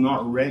 Do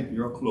not rent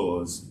your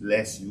clothes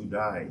lest you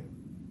die.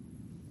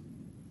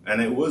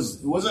 And it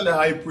wasn't the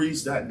high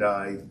priest that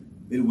died.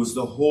 It was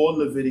the whole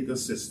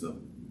Leviticus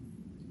system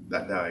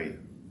that died.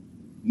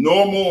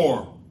 No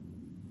more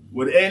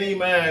would any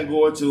man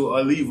go to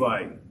a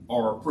Levite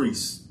or a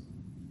priest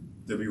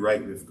to be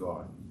right with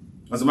God.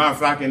 As a matter of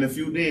fact, in a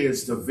few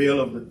days, the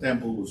veil of the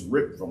temple was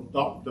ripped from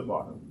top to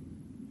bottom.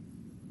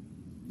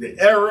 The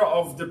era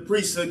of the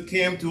priesthood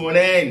came to an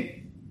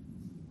end.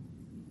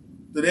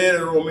 Today,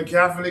 the Roman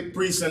Catholic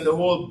priest and the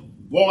whole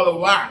ball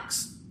of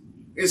wax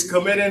is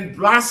committing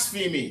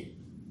blasphemy.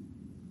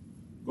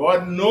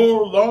 God no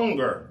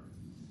longer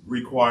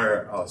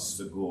requires us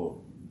to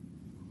go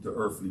to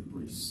earthly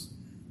priests.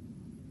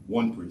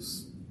 One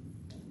priest,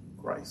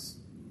 Christ.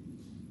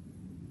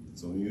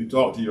 So when you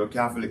talk to your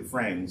Catholic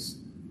friends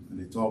and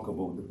they talk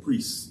about the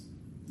priests,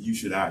 you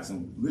should ask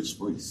them, which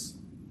priest?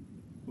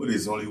 Well,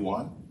 there's only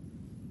one.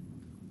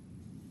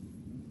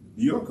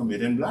 You're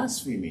committing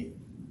blasphemy.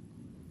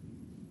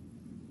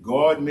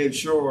 God made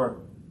sure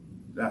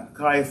that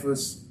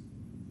Caiaphas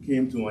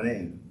came to an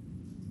end.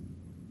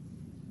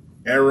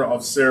 Era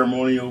of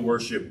ceremonial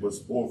worship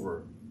was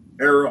over.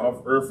 Era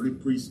of earthly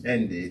priests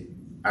ended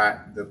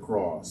at the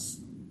cross.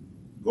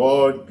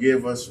 God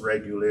gave us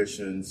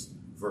regulations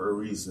for a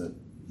reason.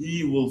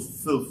 He will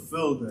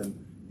fulfill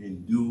them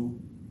in due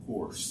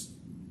course.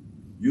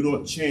 You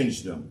don't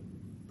change them,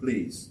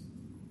 please.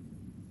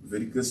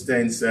 Leviticus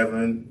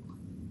 10:7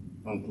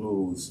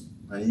 concludes,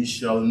 And ye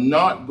shall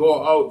not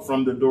go out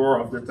from the door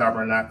of the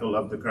tabernacle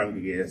of the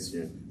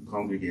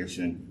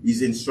congregation.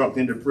 He's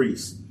instructing the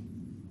priests,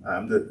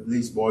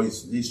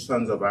 these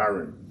sons of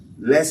Aaron,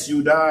 lest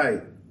you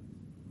die.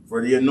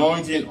 For the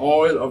anointing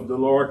oil of the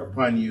Lord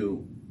upon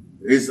you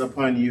is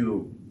upon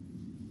you.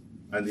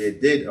 And they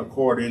did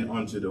according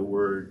unto the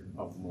word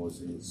of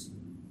Moses.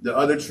 The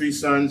other three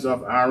sons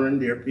of Aaron,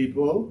 their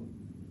people,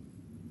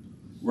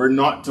 were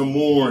not to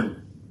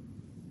mourn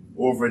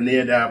over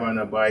Nadab and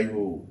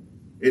Abihu.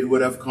 It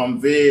would have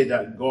conveyed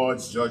that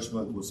God's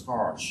judgment was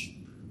harsh.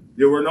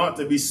 They were not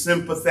to be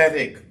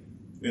sympathetic,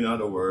 in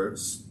other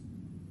words,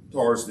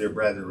 towards their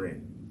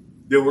brethren.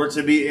 They were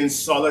to be in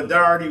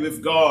solidarity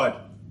with God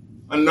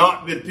and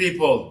not with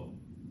people.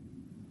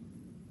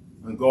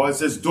 And God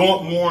says,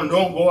 don't mourn,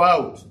 don't go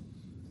out.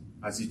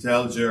 As he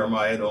tells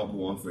Jeremiah, don't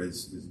mourn for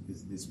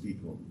his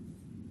people.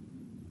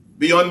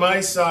 Be on my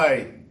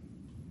side.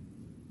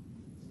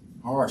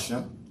 Harsh,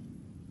 huh?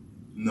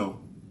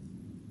 No.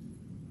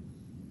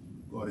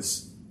 God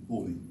is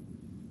holy.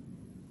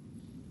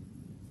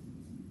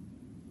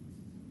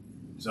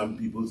 Some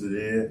people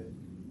today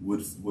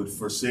would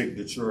forsake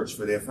the church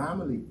for their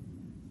family.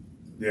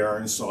 They are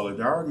in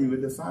solidarity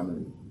with the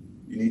family.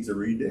 You need to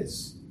read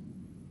this.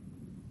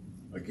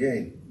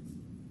 Again.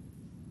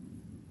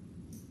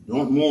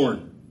 Don't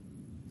mourn.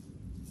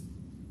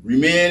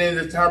 Remain in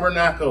the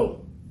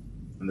tabernacle.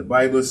 And the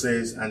Bible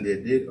says, and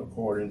they did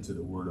according to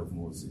the word of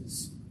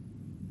Moses.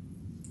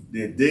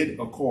 They did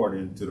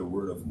according to the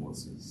word of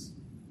Moses.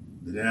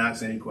 They didn't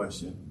ask any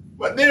question.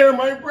 But they're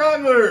my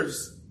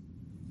brothers.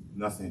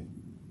 Nothing.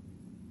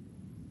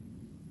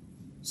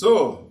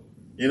 So,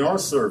 in our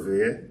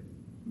survey,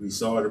 we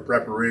saw the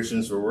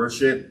preparations for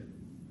worship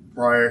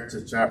prior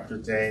to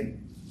chapter 10.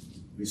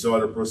 We saw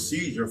the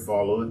procedure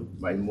followed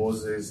by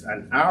Moses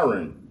and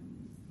Aaron.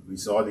 We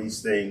saw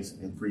these things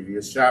in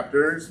previous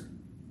chapters.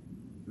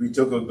 We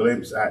took a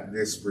glimpse at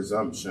this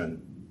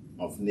presumption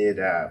of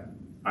Nadab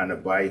and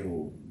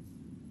Abihu.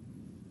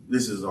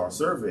 This is our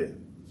survey.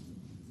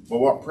 But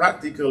what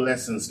practical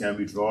lessons can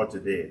we draw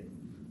today?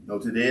 Now,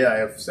 today I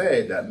have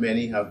said that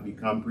many have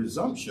become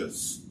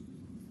presumptuous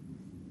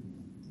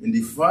in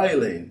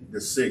defiling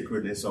the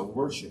sacredness of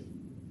worship,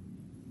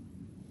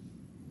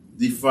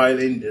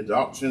 defiling the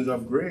doctrines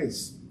of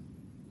grace.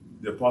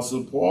 The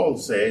Apostle Paul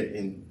said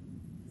in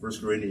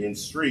 1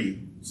 Corinthians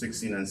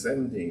 3:16 and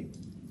 17,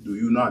 do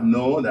you not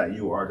know that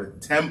you are the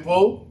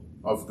temple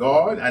of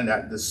God and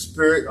that the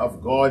Spirit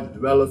of God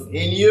dwelleth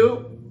in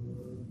you?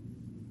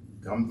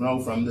 Come now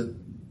from the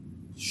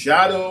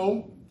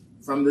shadow,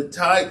 from the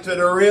type to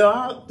the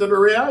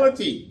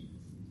reality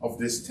of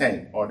this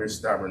tent or this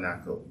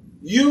tabernacle.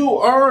 You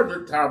are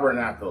the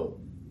tabernacle,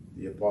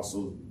 the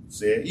apostle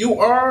said. You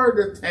are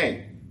the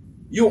tent.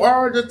 You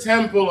are the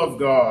temple of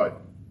God,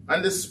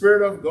 and the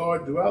Spirit of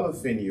God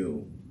dwelleth in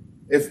you.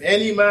 If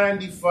any man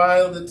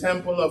defile the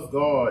temple of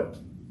God,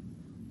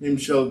 him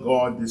shall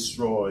God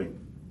destroy.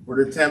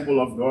 For the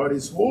temple of God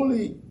is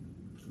holy,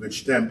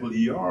 which temple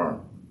ye are.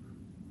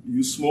 Do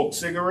you smoke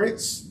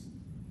cigarettes?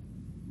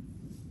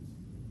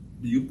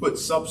 Do you put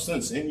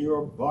substance in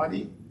your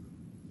body?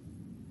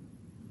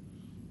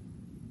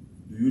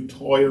 Do you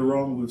toy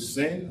around with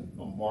sin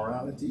or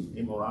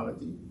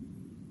immorality?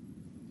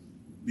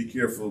 Be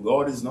careful.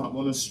 God is not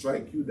going to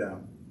strike you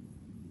down.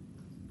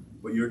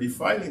 But you're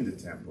defiling the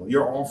temple.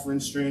 You're offering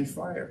strange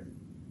fire.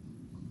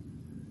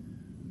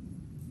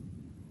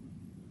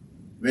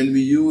 When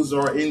we use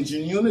our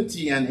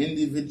ingenuity and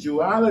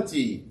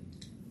individuality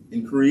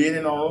in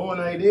creating our own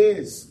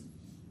ideas,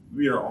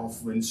 we are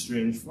offering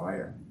strange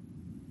fire.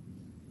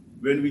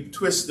 When we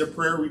twist the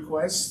prayer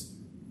request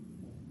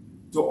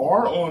to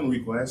our own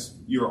request,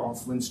 you're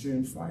offering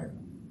strange fire,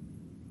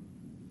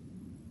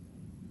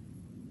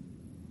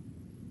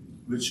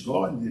 which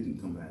God didn't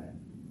command.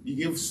 He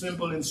gives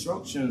simple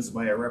instructions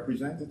by a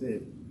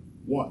representative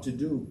what to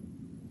do.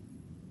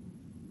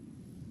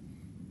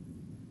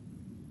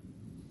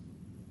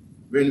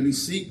 When we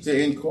seek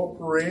to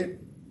incorporate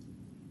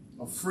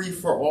a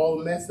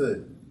free-for-all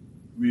method,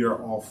 we are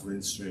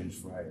offering strange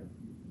fire.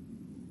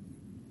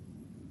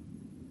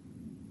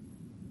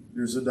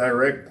 There's a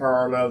direct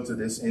parallel to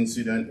this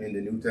incident in the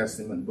New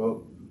Testament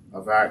book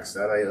of Acts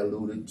that I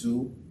alluded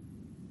to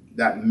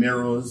that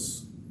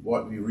mirrors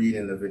what we read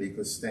in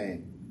Leviticus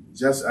 10.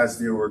 Just as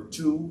there were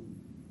two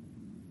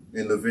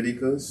in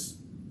Leviticus,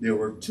 there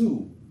were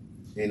two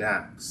in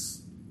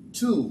Acts.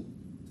 Two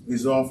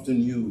is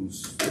often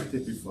used to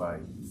typify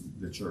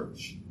the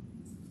church.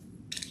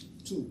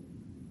 Two.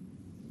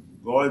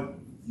 God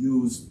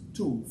used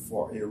two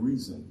for a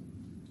reason.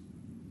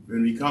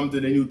 When we come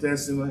to the New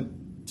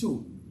Testament,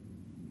 two.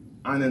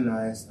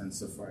 Ananias and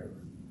Sapphira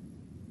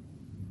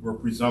were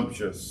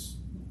presumptuous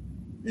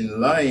in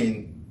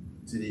lying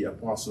to the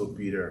Apostle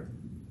Peter.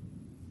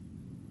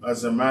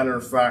 As a matter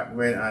of fact,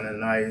 when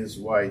Ananias'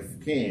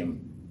 wife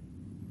came,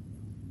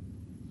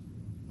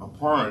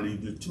 apparently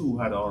the two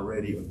had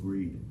already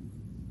agreed.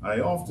 I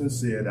often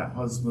say that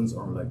husbands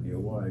are like their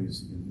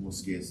wives in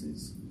most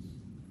cases.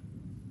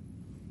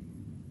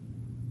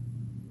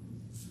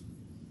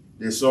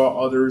 They saw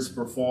others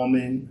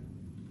performing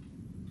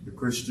the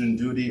Christian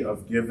duty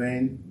of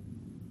giving.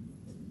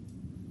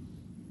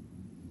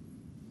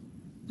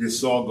 They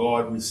saw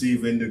God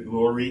receiving the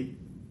glory,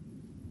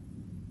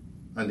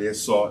 and they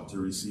sought to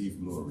receive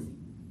glory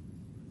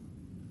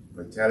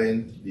by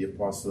telling the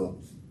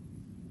apostle,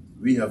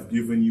 we have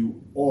given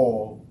you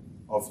all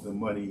of the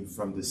money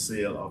from the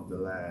sale of the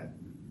land.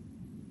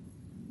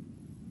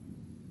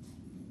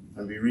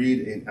 And we read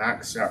in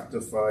Acts chapter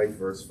 5,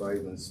 verse 5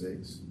 and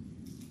 6.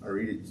 I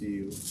read it to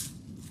you.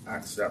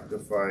 Acts chapter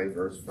 5,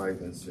 verse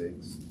 5 and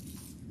 6.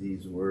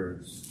 These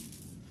words.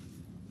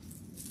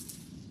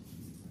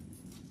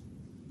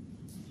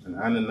 And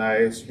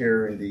Ananias,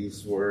 hearing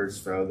these words,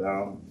 fell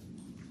down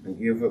and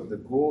gave up the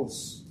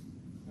ghost.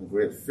 And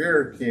great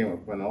fear came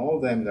upon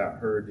all them that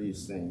heard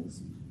these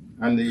things.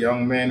 And the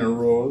young men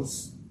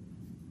arose,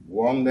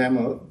 wound them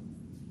up,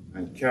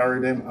 and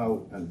carried them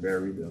out and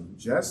buried them.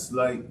 Just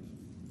like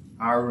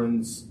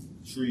Aaron's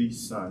 3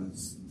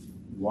 sons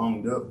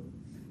wound up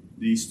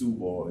these 2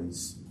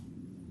 boys.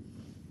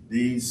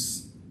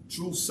 These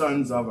true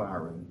sons of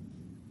Aaron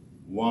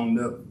wound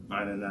up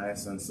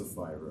Ananias and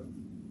Sapphira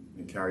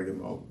and carried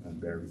them out and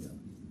buried them.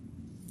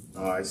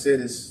 I say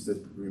this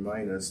to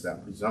remind us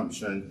that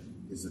presumption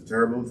is a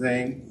terrible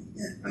thing,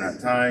 and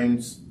at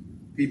times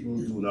people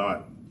do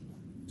not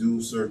do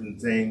certain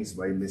things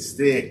by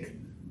mistake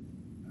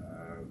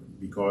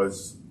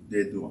because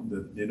they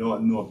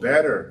don't know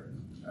better.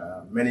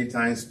 Many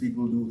times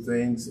people do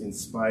things in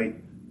spite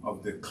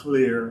of the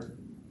clear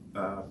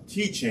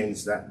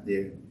teachings that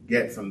they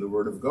get from the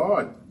Word of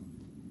God.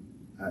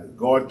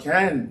 God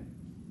can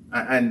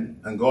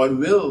and God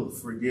will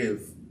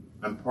forgive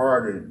and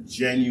pardon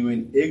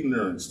genuine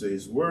ignorance to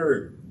His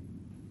Word,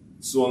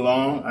 so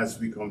long as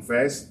we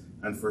confess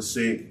and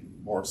forsake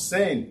our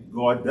sin.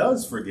 God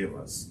does forgive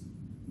us.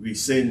 We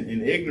sin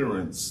in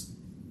ignorance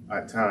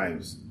at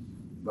times,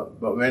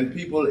 But when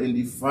people in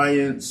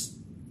defiance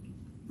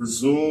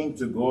presume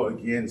to go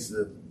against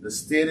the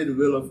stated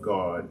will of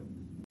God,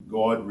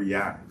 God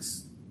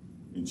reacts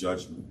in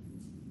judgment.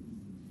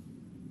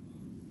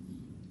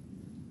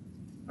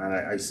 And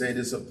I say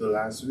this up to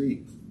last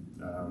week.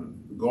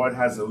 God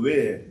has a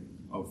way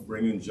of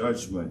bringing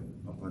judgment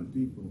upon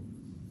people.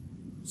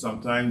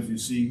 Sometimes you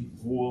see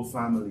whole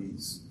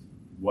families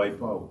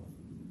wipe out.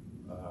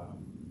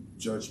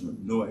 Judgment,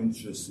 no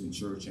interest in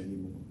church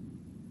anymore.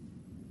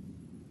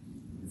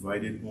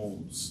 Divided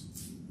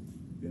homes,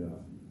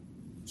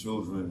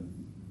 children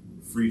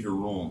free to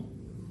roam.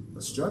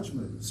 That's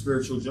judgment,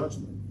 spiritual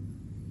judgment.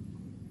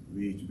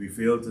 We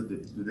fail to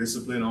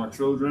discipline our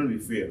children. We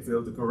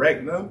fail to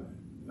correct them.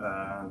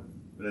 And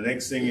the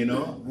next thing you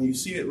know, and you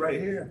see it right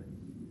here.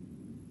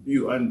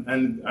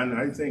 And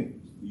I think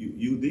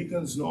you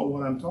deacons know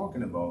what I'm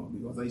talking about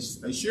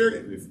because I shared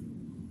it with you.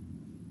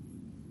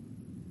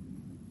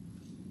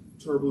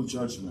 Terrible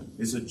judgment.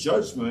 It's a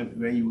judgment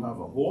when you have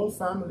a whole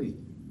family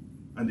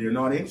and they're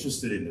not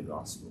interested in the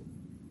gospel.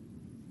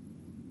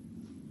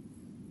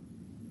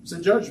 It's a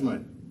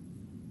judgment.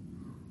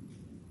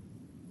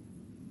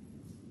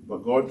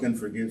 But God can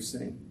forgive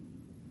sin.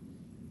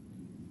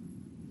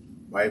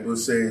 Bible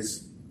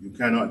says you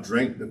cannot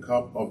drink the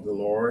cup of the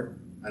Lord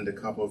and the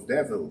cup of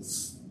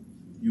devils.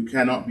 You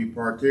cannot be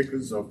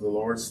partakers of the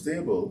Lord's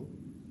table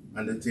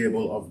and the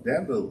table of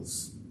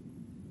devils.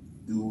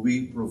 Do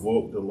we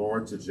provoke the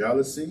Lord to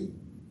jealousy?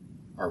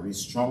 Are we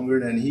stronger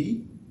than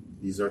he?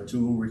 These are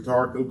two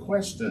rhetorical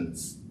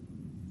questions.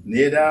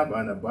 Nadab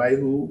and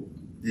Abihu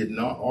did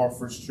not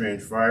offer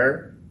strange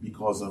fire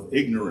because of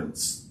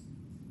ignorance.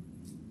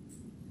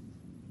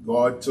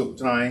 God took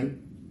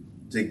time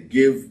to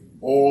give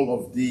all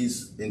of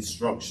these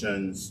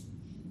instructions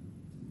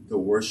to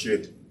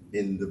worship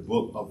in the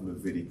book of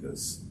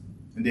Leviticus.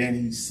 And then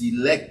he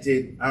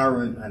selected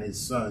Aaron and his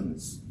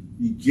sons.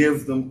 He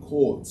gave them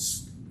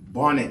coats,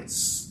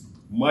 bonnets,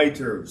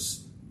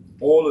 miters,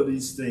 all of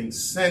these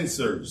things,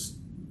 censers.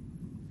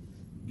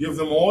 Give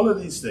them all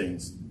of these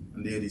things,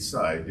 and they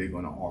decide they're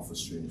going to offer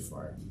strange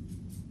fire.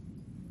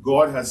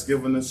 God has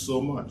given us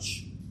so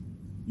much.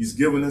 He's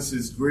given us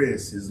his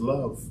grace, his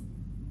love.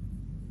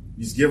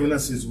 He's given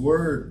us his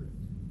word.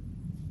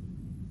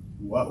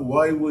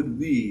 Why would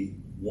we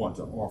want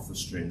to offer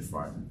strange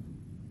fire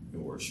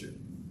in worship?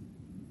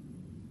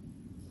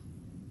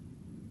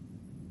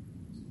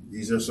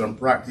 These are some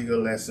practical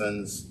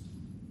lessons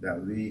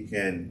that we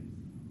can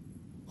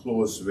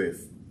close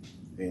with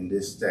in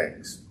this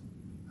text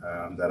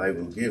that I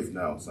will give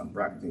now, some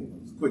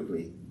practicals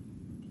quickly.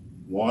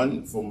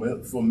 One,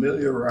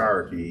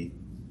 familiarity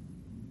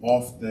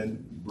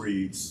often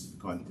breeds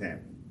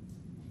contempt.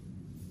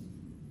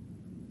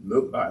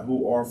 Look at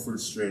who offered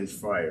strange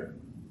fire.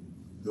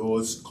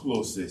 Those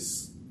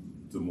closest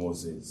to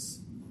Moses.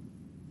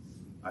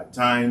 At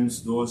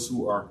times, those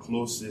who are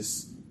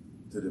closest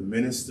to the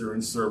minister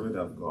and servant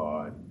of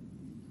God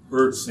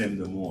hurts him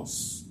the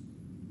most.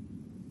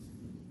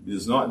 It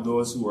is not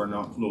those who are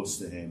not close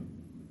to him.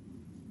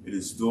 It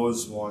is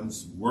those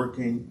ones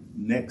working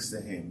next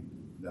to him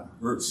that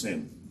hurts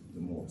him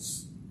the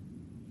most.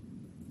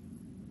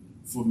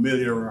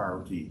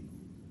 Familiarity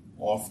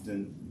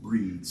often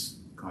breeds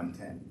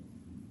contempt.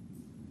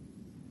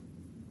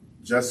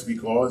 Just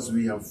because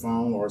we have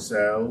found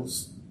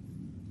ourselves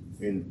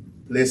in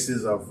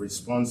places of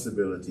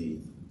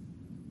responsibility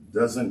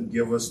doesn't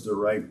give us the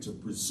right to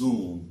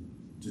presume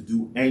to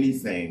do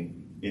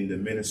anything in the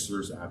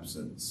minister's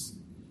absence.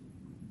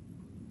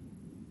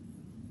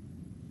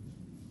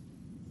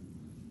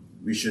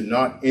 We should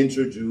not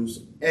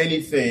introduce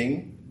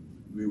anything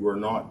we were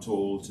not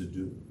told to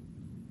do.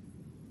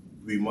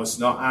 We must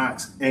not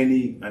ask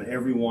any and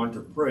everyone to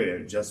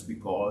pray just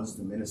because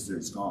the minister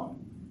is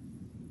gone.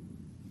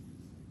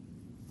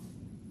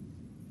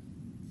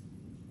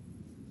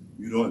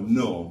 You don't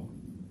know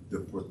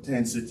the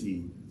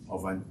propensity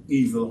of an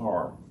evil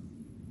heart.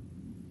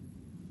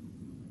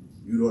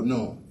 You don't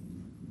know.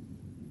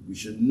 We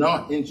should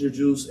not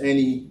introduce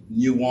any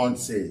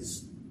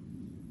nuances.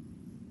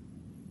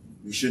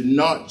 We should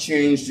not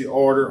change the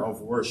order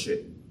of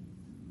worship.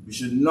 We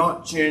should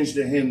not change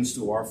the hymns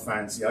to our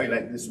fancy. I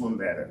like this one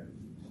better.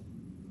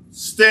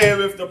 Stay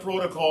with the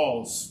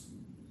protocols.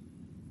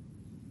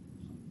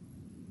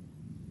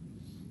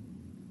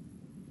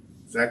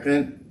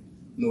 Second,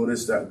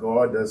 notice that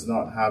God does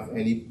not have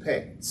any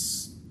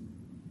pets,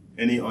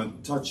 any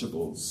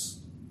untouchables.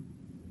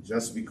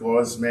 Just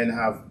because men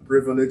have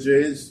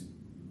privileges,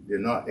 they're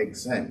not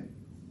exempt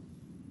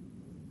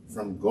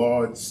from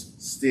God's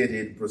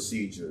stated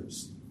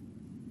procedures.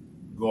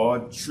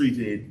 God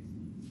treated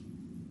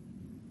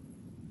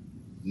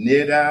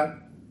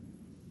Nadab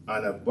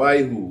and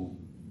Abihu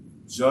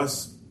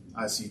just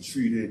as he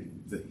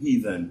treated the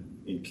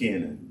heathen in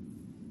Canaan.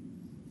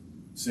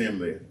 Same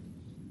way.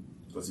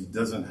 Because he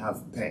doesn't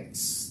have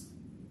pets.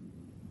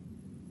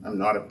 I'm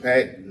not a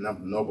pet.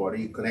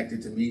 Nobody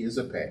connected to me is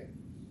a pet.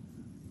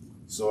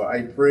 So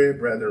I pray,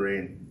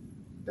 brethren,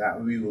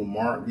 that we will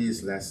mark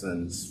these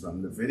lessons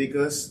from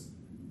Leviticus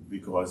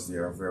because they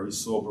are very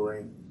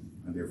sobering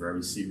and they're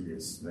very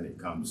serious when it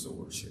comes to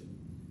worship.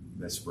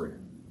 Let's pray.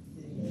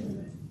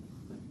 Amen.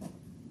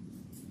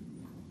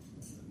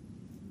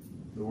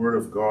 The word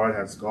of God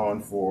has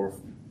gone forth,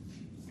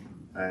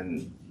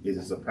 and it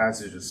is a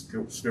passage of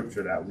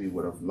scripture that we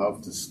would have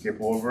loved to skip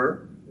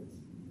over,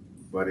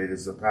 but it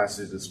is a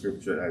passage of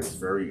scripture that is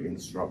very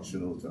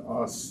instructional to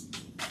us.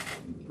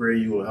 We pray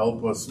you will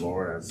help us,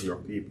 Lord, as your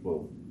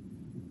people,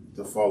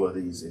 to follow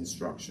these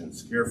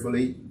instructions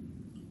carefully,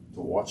 to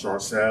watch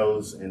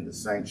ourselves in the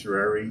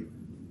sanctuary,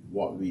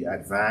 what we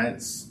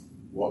advance,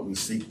 what we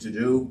seek to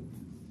do.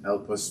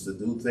 Help us to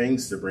do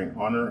things to bring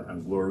honor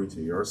and glory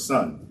to your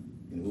Son,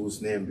 in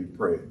whose name we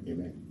pray.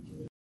 Amen.